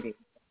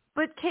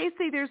but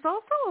Casey, there's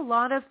also a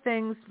lot of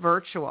things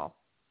virtual.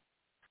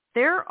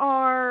 There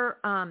are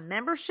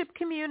membership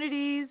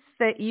communities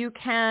that you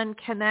can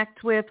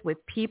connect with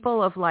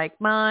people of like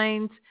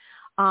mind.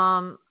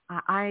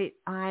 I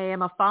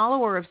am a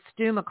follower of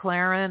Stu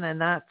McLaren,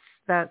 and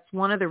that's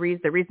one of the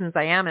reasons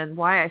I am, and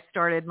why I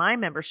started my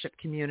membership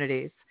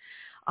communities.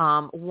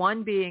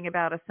 One being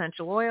about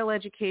essential oil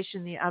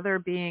education, the other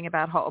being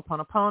about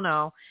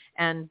Ho'oponopono,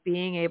 and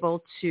being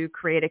able to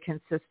create a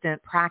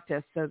consistent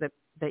practice so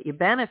that you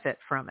benefit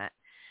from it.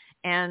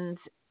 And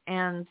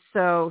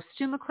so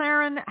Stu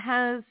McLaren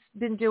has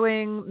been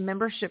doing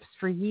memberships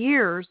for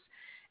years,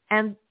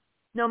 and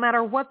no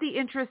matter what the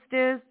interest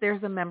is,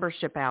 there's a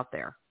membership out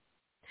there.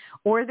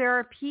 Or there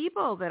are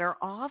people that are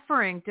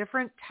offering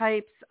different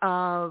types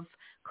of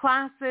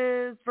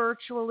classes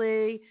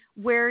virtually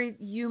where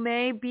you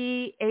may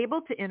be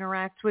able to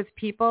interact with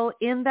people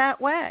in that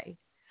way,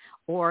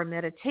 or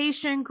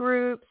meditation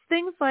groups,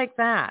 things like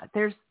that.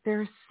 There's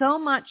so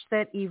much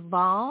that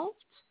evolved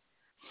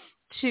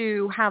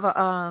to have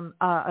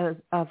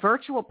a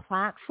virtual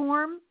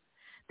platform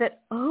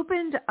that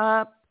opened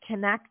up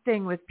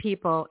connecting with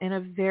people in a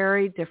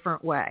very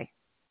different way,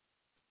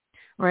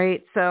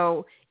 right?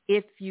 So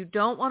if you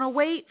don't want to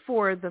wait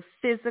for the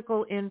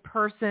physical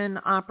in-person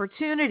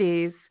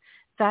opportunities,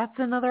 that's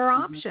another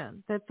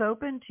option that's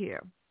open to you.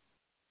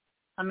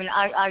 I mean,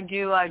 I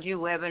do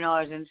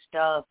webinars and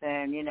stuff,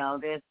 and,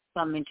 there's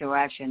some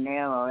interaction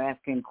there, or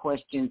asking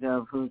questions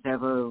of who's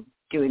ever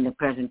doing the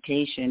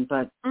presentation,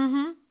 but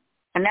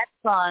And that's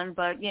fun,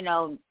 but,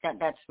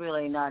 that's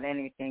really not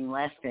anything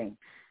lasting.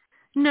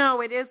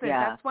 No, it isn't.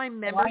 Yeah. That's why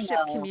membership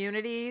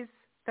communities,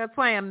 that's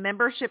why a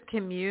membership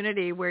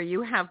community where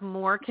you have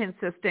more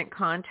consistent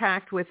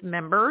contact with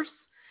members,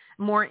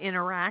 more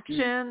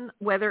interaction,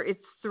 whether it's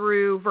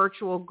through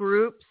virtual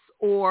groups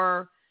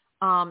or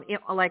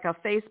like a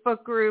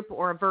Facebook group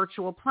or a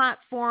virtual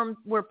platform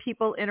where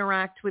people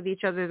interact with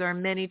each other. There are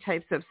many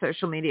types of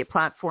social media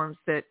platforms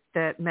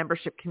that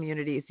membership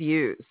communities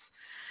use.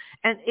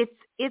 And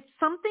it's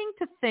something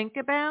to think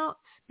about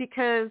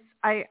because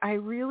I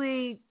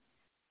really,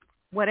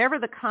 whatever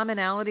the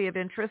commonality of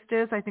interest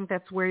is, I think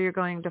that's where you're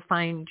going to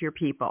find your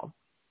people.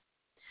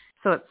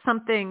 So it's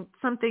something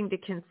to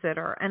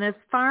consider. And as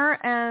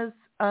far as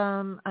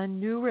a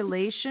new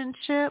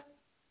relationship,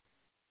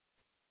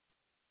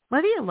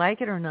 whether you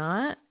like it or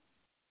not,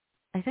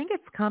 I think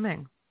it's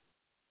coming.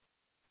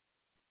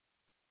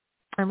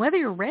 And whether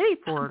you're ready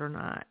for it or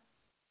not,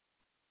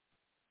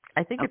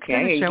 I think it's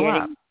going to show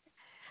up.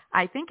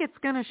 I think it's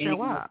going to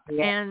show up.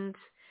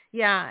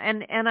 Yeah.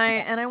 And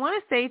I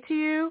want to say to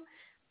you,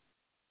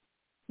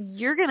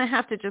 you're going to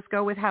have to just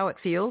go with how it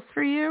feels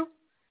for you.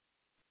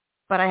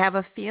 But I have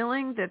a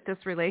feeling that this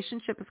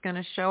relationship is going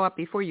to show up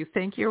before you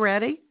think you're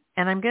ready.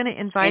 And I'm going to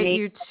invite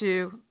you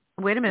to,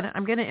 wait a minute,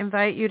 I'm going to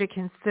invite you to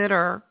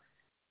consider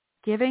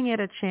giving it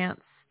a chance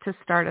to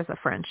start as a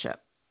friendship.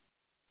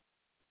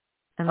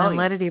 And then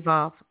let it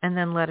evolve. And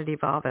then let it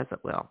evolve as it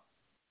will.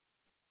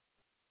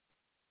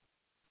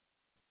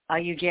 Are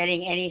you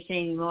getting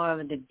anything more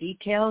of the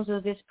details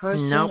of this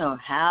person Nope. or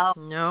how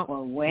Nope.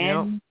 or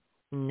when?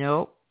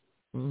 Nope.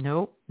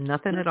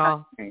 Nothing at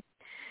all.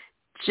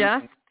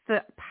 Just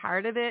the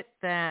part of it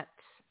that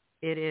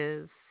it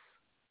is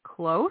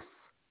close,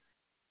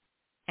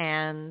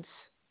 and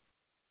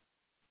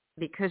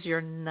because you're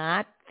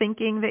not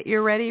thinking that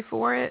you're ready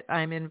for it,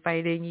 I'm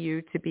inviting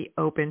you to be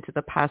open to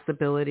the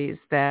possibilities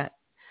that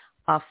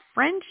a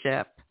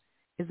friendship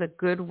is a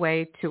good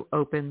way to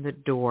open the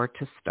door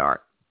to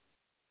start.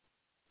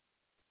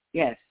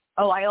 Yes.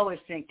 Oh, I always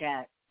think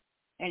that.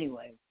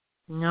 Anyway.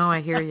 No,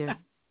 I hear you.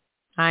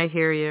 I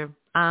hear you.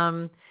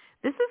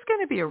 This is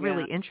going to be a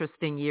really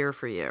interesting year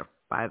for you,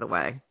 by the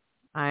way.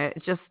 I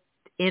just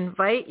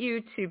invite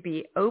you to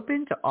be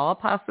open to all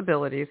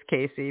possibilities,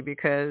 Casey,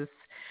 because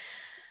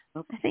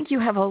I think you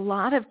have a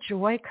lot of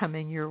joy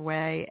coming your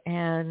way,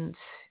 and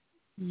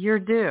you're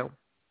due.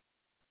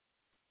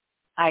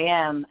 I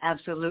am,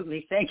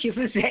 absolutely. Thank you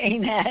for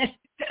saying that.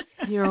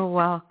 You're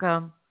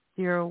welcome.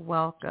 You're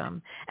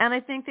welcome. And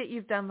I think that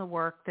you've done the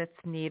work that's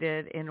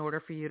needed in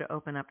order for you to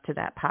open up to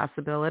that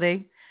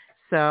possibility.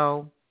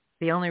 So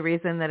the only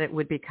reason that it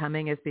would be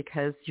coming is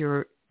because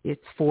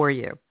it's for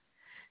you.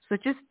 So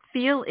just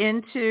feel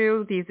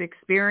into these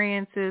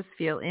experiences,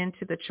 feel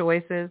into the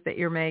choices that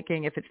you're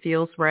making. If it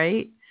feels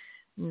right,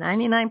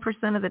 99%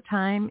 of the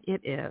time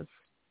it is.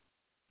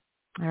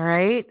 All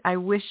right? I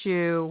wish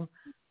you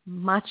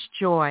much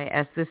joy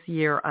as this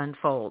year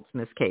unfolds,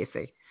 Miss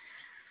Casey.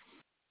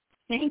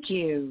 Thank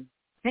you.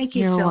 Thank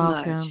you You're so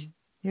welcome. much.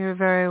 You're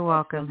very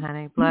welcome,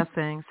 honey.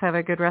 Blessings. Have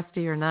a good rest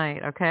of your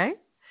night, okay?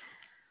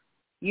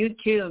 You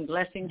too, and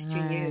blessings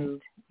to you.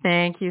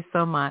 Thank you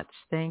so much.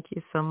 Thank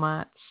you so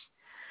much.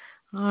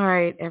 All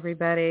right,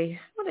 everybody.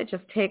 I want to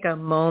just take a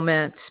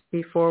moment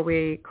before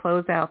we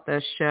close out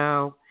this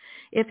show.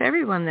 If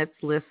everyone that's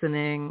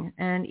listening,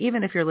 and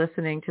even if you're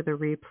listening to the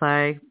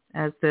replay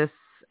after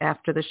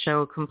the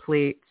show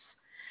completes,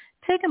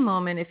 take a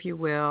moment, if you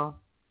will,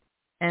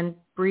 and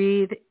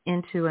breathe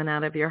into and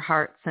out of your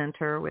heart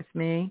center with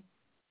me.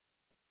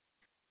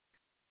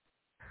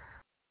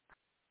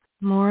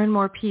 More and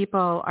more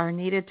people are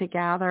needed to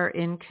gather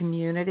in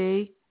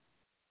community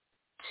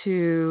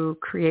to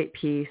create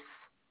peace.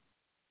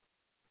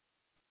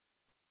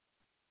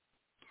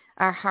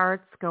 Our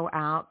hearts go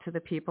out to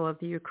the people of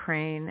the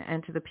Ukraine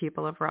and to the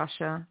people of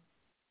Russia.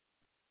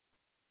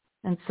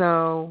 And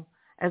so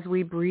as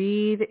we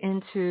breathe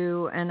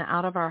into and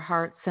out of our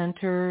heart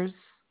centers,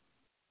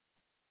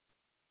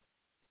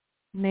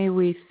 may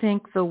we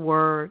think the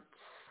words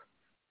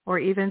or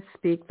even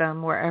speak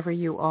them wherever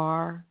you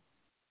are.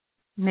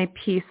 May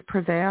peace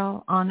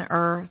prevail on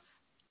earth.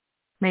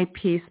 May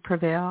peace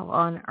prevail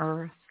on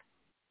earth.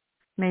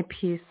 May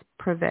peace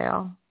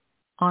prevail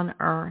on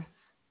earth.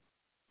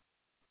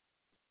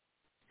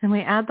 And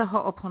we add the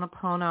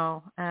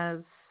Ho'oponopono as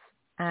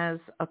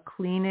a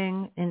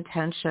cleaning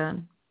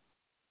intention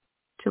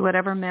to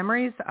whatever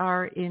memories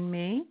are in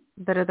me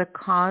that are the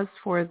cause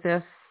for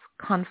this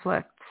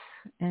conflict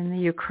in the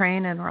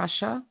Ukraine and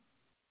Russia,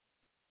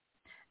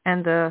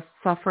 and the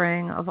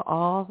suffering of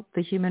all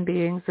the human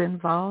beings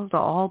involved,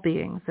 all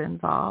beings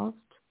involved,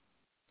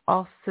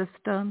 all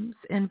systems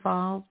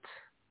involved,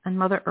 and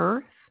Mother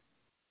Earth.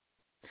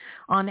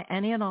 On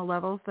any and all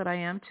levels that I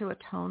am to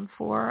atone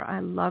for, I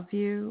love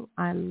you,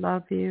 I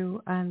love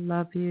you, I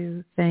love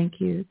you.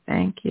 Thank you,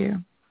 thank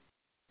you.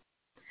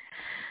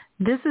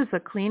 This is a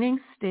cleaning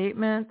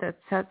statement that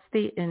sets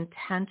the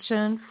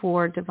intention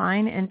for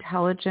divine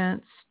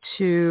intelligence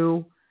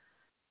to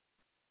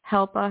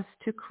help us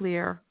to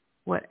clear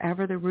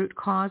whatever the root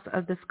cause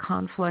of this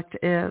conflict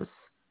is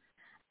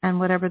and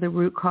whatever the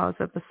root cause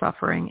of the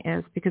suffering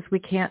is, because we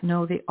can't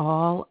know the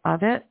all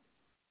of it.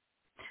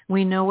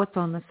 We know what's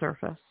on the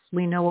surface.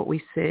 We know what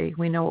we see.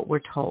 We know what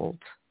we're told.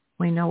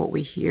 We know what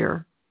we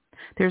hear.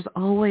 There's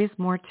always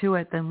more to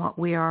it than what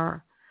we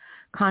are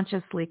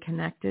consciously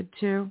connected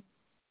to.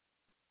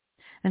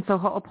 And so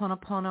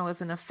Ho'oponopono is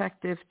an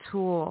effective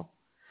tool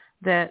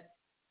that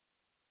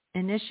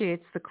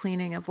initiates the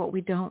cleaning of what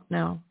we don't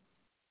know.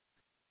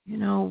 You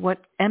know,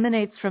 what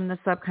emanates from the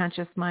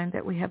subconscious mind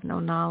that we have no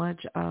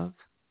knowledge of.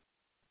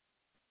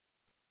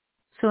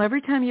 So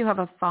every time you have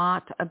a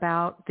thought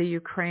about the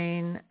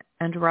Ukraine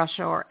and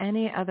Russia or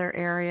any other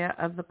area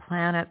of the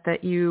planet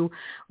that you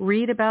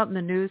read about in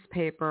the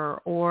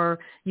newspaper or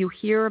you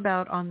hear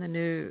about on the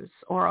news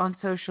or on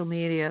social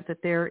media,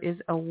 that there is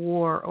a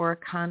war or a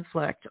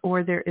conflict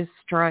or there is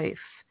strife,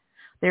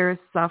 there is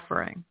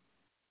suffering,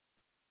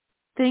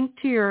 think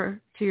to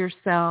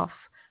yourself,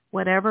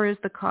 whatever is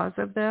the cause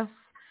of this,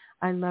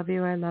 I love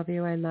you, I love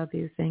you, I love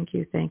you, thank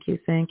you, thank you,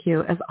 thank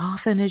you, as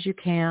often as you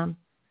can.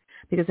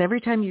 Because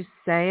every time you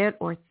say it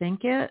or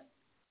think it,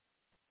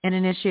 it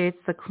initiates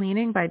the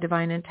cleaning by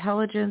divine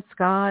intelligence,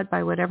 God,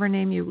 by whatever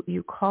name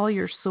you call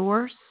your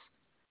source,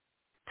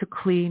 to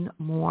clean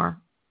more.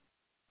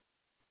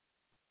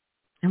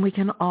 And we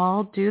can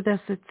all do this.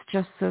 It's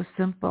just so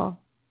simple.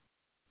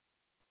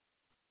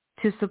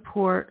 To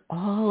support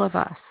all of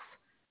us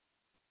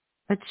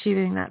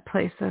achieving that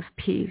place of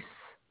peace,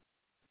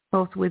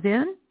 both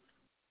within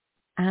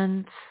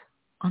and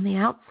on the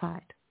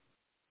outside,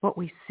 what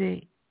we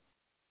see.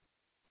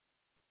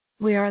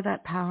 We are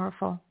that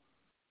powerful.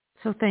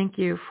 So thank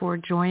you for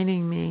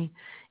joining me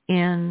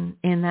in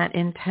that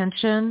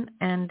intention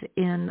and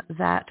in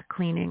that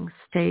cleaning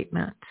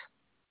statement.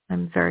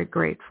 I'm very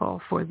grateful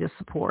for the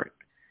support.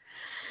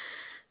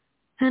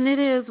 And it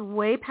is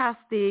way past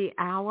the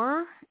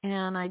hour,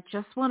 and I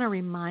just want to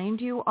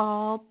remind you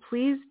all,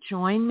 please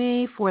join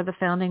me for the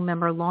founding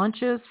member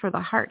launches for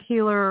the Heart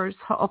Healers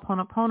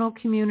Ho'oponopono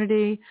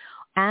community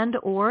and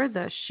or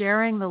the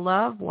Sharing the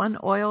Love, one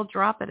oil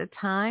drop at a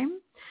time.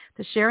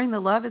 The Sharing the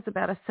Love is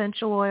about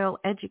essential oil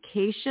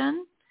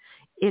education.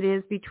 It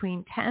is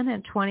between $10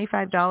 and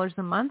 $25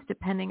 a month,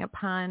 depending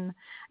upon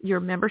your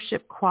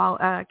membership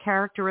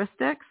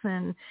characteristics.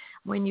 And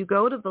when you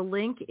go to the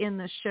link in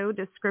the show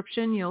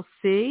description, you'll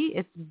see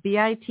it's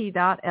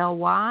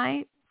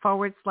bit.ly/the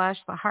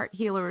Heart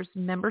Healers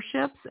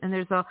memberships. And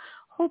there's a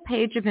whole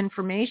page of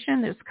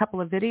information. There's a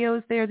couple of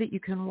videos there that you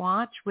can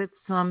watch with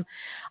some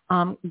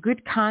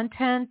good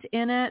content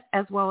in it,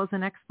 as well as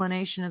an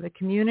explanation of the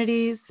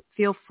communities.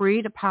 Feel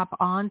free to pop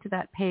on to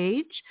that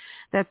page.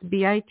 That's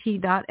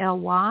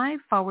bit.ly/the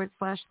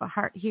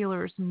Heart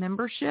Healers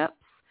memberships.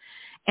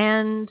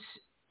 And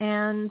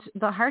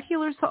the Heart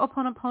Healers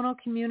Ho'oponopono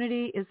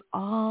community is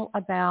all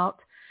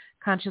about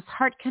conscious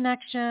heart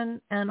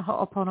connection and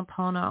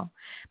Ho'oponopono.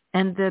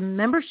 And the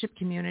membership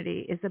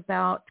community is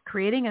about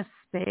creating a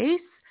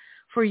space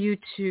for you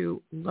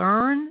to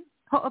learn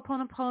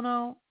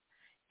Ho'oponopono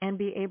and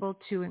be able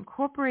to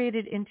incorporate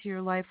it into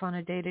your life on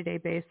a day-to-day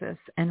basis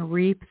and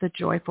reap the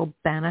joyful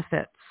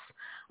benefits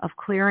of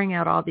clearing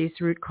out all these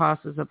root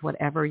causes of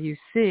whatever you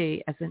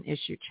see as an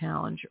issue,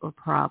 challenge, or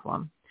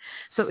problem.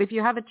 So if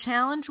you have a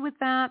challenge with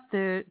that,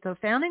 the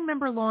founding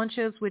member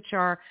launches, which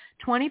are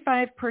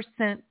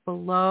 25%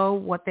 below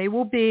what they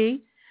will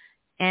be,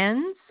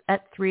 ends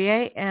at 3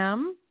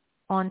 a.m.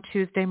 on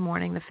Tuesday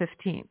morning, the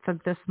 15th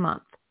of this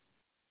month.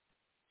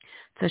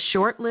 It's a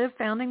short-lived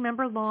founding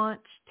member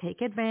launch.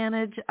 Take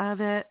advantage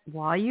of it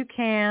while you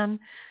can.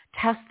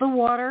 Test the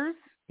waters.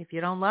 If you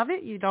don't love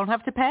it, you don't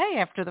have to pay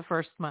after the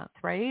first month,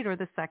 right, or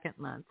the second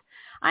month.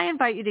 I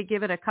invite you to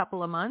give it a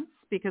couple of months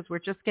because we're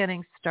just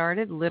getting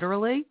started,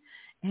 literally,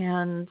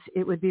 and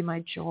it would be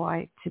my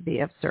joy to be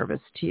of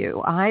service to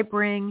you. I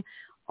bring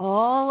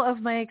all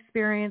of my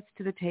experience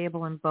to the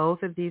table in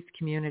both of these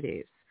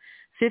communities.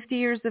 50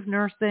 years of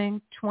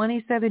nursing,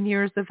 27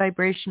 years of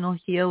vibrational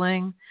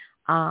healing,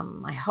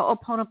 my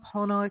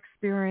Ho'oponopono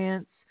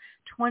experience,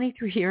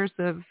 23 years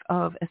of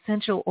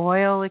essential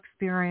oil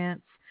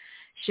experience,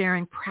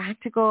 sharing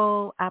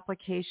practical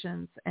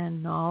applications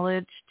and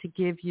knowledge to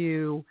give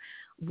you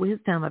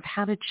wisdom of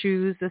how to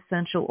choose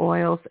essential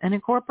oils and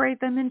incorporate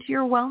them into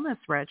your wellness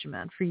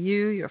regimen for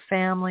you, your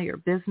family, your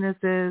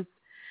businesses.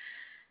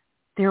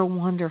 They're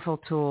wonderful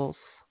tools.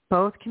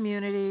 Both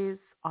communities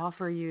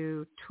offer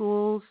you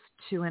tools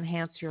to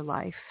enhance your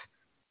life.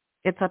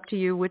 It's up to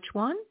you which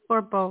one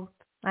or both.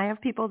 I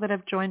have people that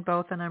have joined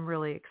both, and I'm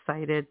really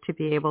excited to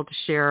be able to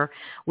share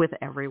with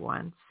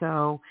everyone.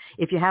 So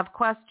if you have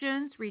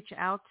questions, reach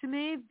out to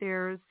me.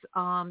 There's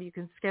you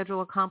can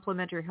schedule a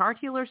complimentary heart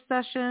healer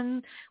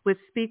session with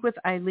Speak with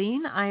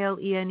Ilene,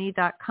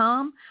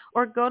 ILENE.com,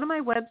 or go to my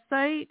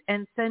website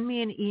and send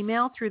me an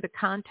email through the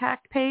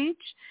contact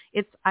page.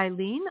 It's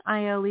Ilene,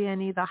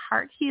 ILENE,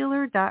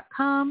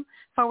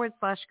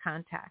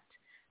 thehearthealer.com/contact.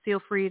 Feel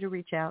free to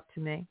reach out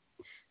to me.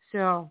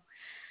 So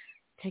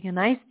take a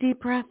nice deep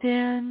breath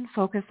in,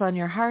 focus on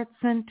your heart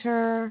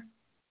center,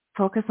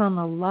 Focus on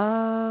the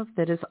love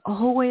that is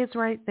always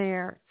right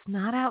there. It's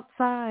not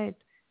outside.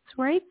 It's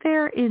right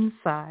there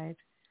inside.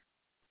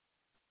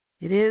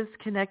 It is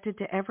connected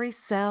to every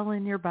cell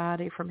in your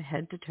body from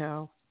head to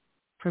toe,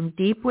 from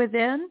deep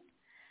within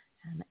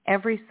and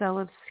every cell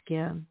of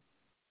skin.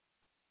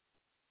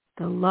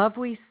 The love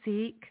we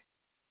seek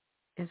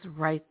is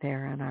right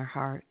there in our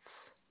hearts.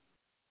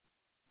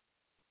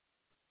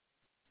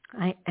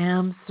 I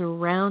am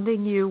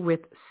surrounding you with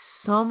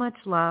so much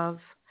love.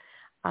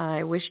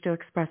 I wish to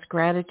express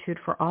gratitude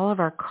for all of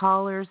our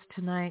callers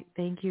tonight.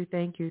 Thank you,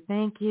 thank you,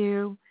 thank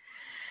you.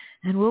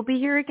 And we'll be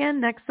here again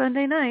next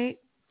Sunday night,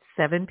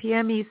 7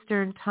 p.m.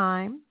 Eastern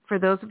Time. For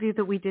those of you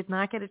that we did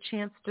not get a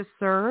chance to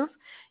serve,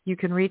 you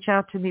can reach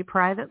out to me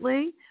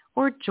privately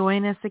or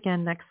join us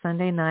again next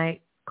Sunday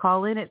night.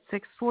 Call in at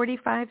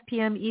 6:45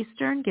 p.m.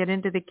 Eastern. Get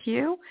into the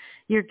queue.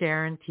 You're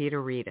guaranteed a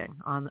reading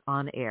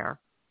on air.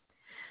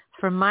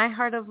 From my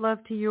heart of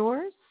love to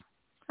yours,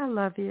 I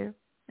love you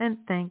and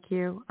thank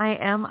you. I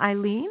am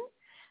Ilene,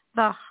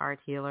 the Heart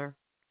Healer.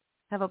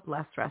 Have a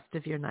blessed rest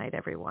of your night,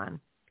 everyone.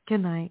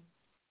 Good night.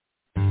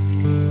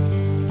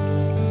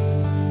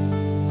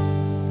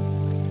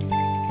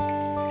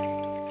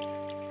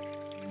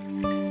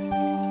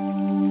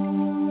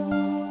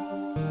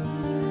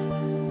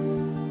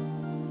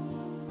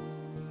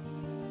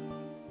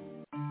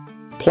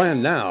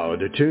 Plan now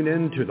to tune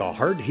in to the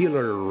Heart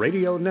Healer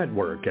Radio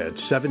Network at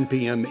 7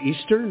 p.m.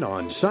 Eastern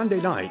on Sunday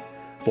night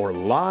for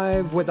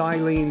Live with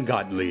Ilene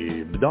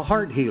Gottlieb, the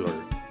Heart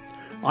Healer.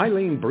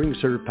 Ilene brings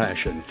her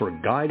passion for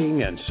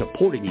guiding and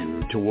supporting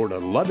you toward a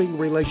loving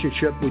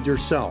relationship with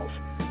yourself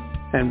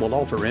and will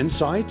offer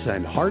insights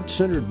and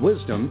heart-centered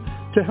wisdom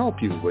to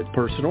help you with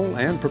personal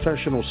and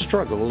professional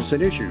struggles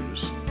and issues.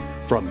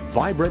 From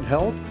vibrant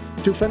health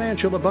to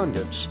financial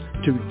abundance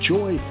to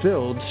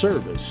joy-filled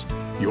service,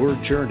 your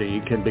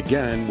journey can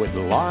begin with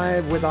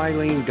Live with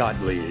Ilene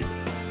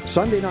Gottlieb,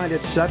 Sunday night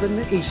at 7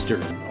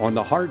 Eastern on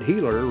the Heart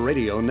Healer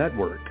Radio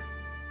Network.